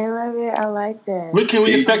the name of it. I like that. When can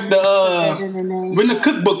we expect when the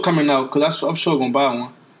cookbook coming out? Because I'm sure gonna buy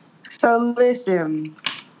one. So listen,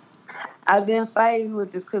 I've been fighting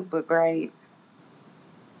with this cookbook, right?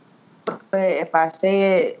 But if I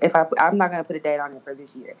say it, I'm not gonna put a date on it for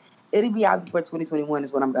this year. It'll be out before 2021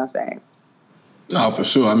 is what I'm gonna say. Oh, for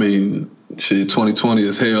sure. I mean, shit, 2020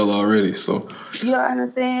 is hell already, so. You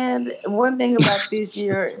understand? One thing about this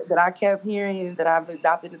year that I kept hearing and that I've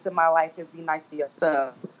adopted into my life is be nice to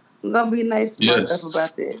yourself. I'm going to be nice to myself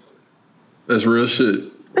about this. That's real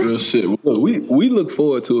shit. Real shit. We look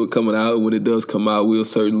forward to it coming out. When it does come out, we'll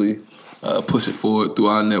certainly push it forward through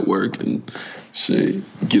our network and shit,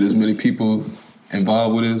 get as many people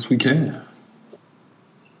involved with it as we can.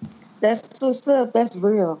 That's what's up. That's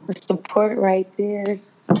real. The support right there.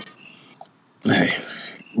 Hey,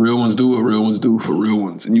 real ones do what real ones do for real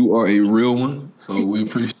ones. And you are a real one. So we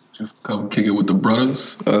appreciate you for coming kick it with the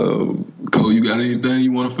brothers. Cole, you got anything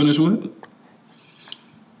you want to finish with?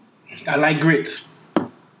 I like grits.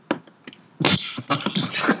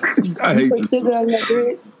 I hate you put sugar on your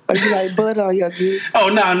grits? Or you like butter on your grits? Oh,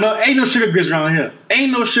 no. Ain't no sugar grits around here.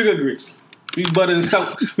 Ain't no sugar grits. We butter and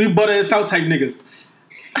salt type niggas.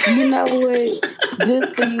 You know what?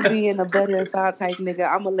 Just for you being a butter and salt type nigga,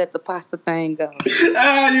 I'm going to let the pasta thing go. You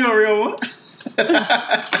a real one.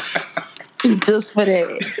 Just for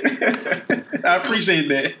that. I appreciate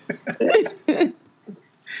that.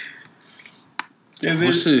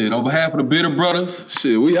 Well, shit, on behalf of the Bitter Brothers,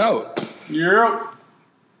 shit, we out. You're out.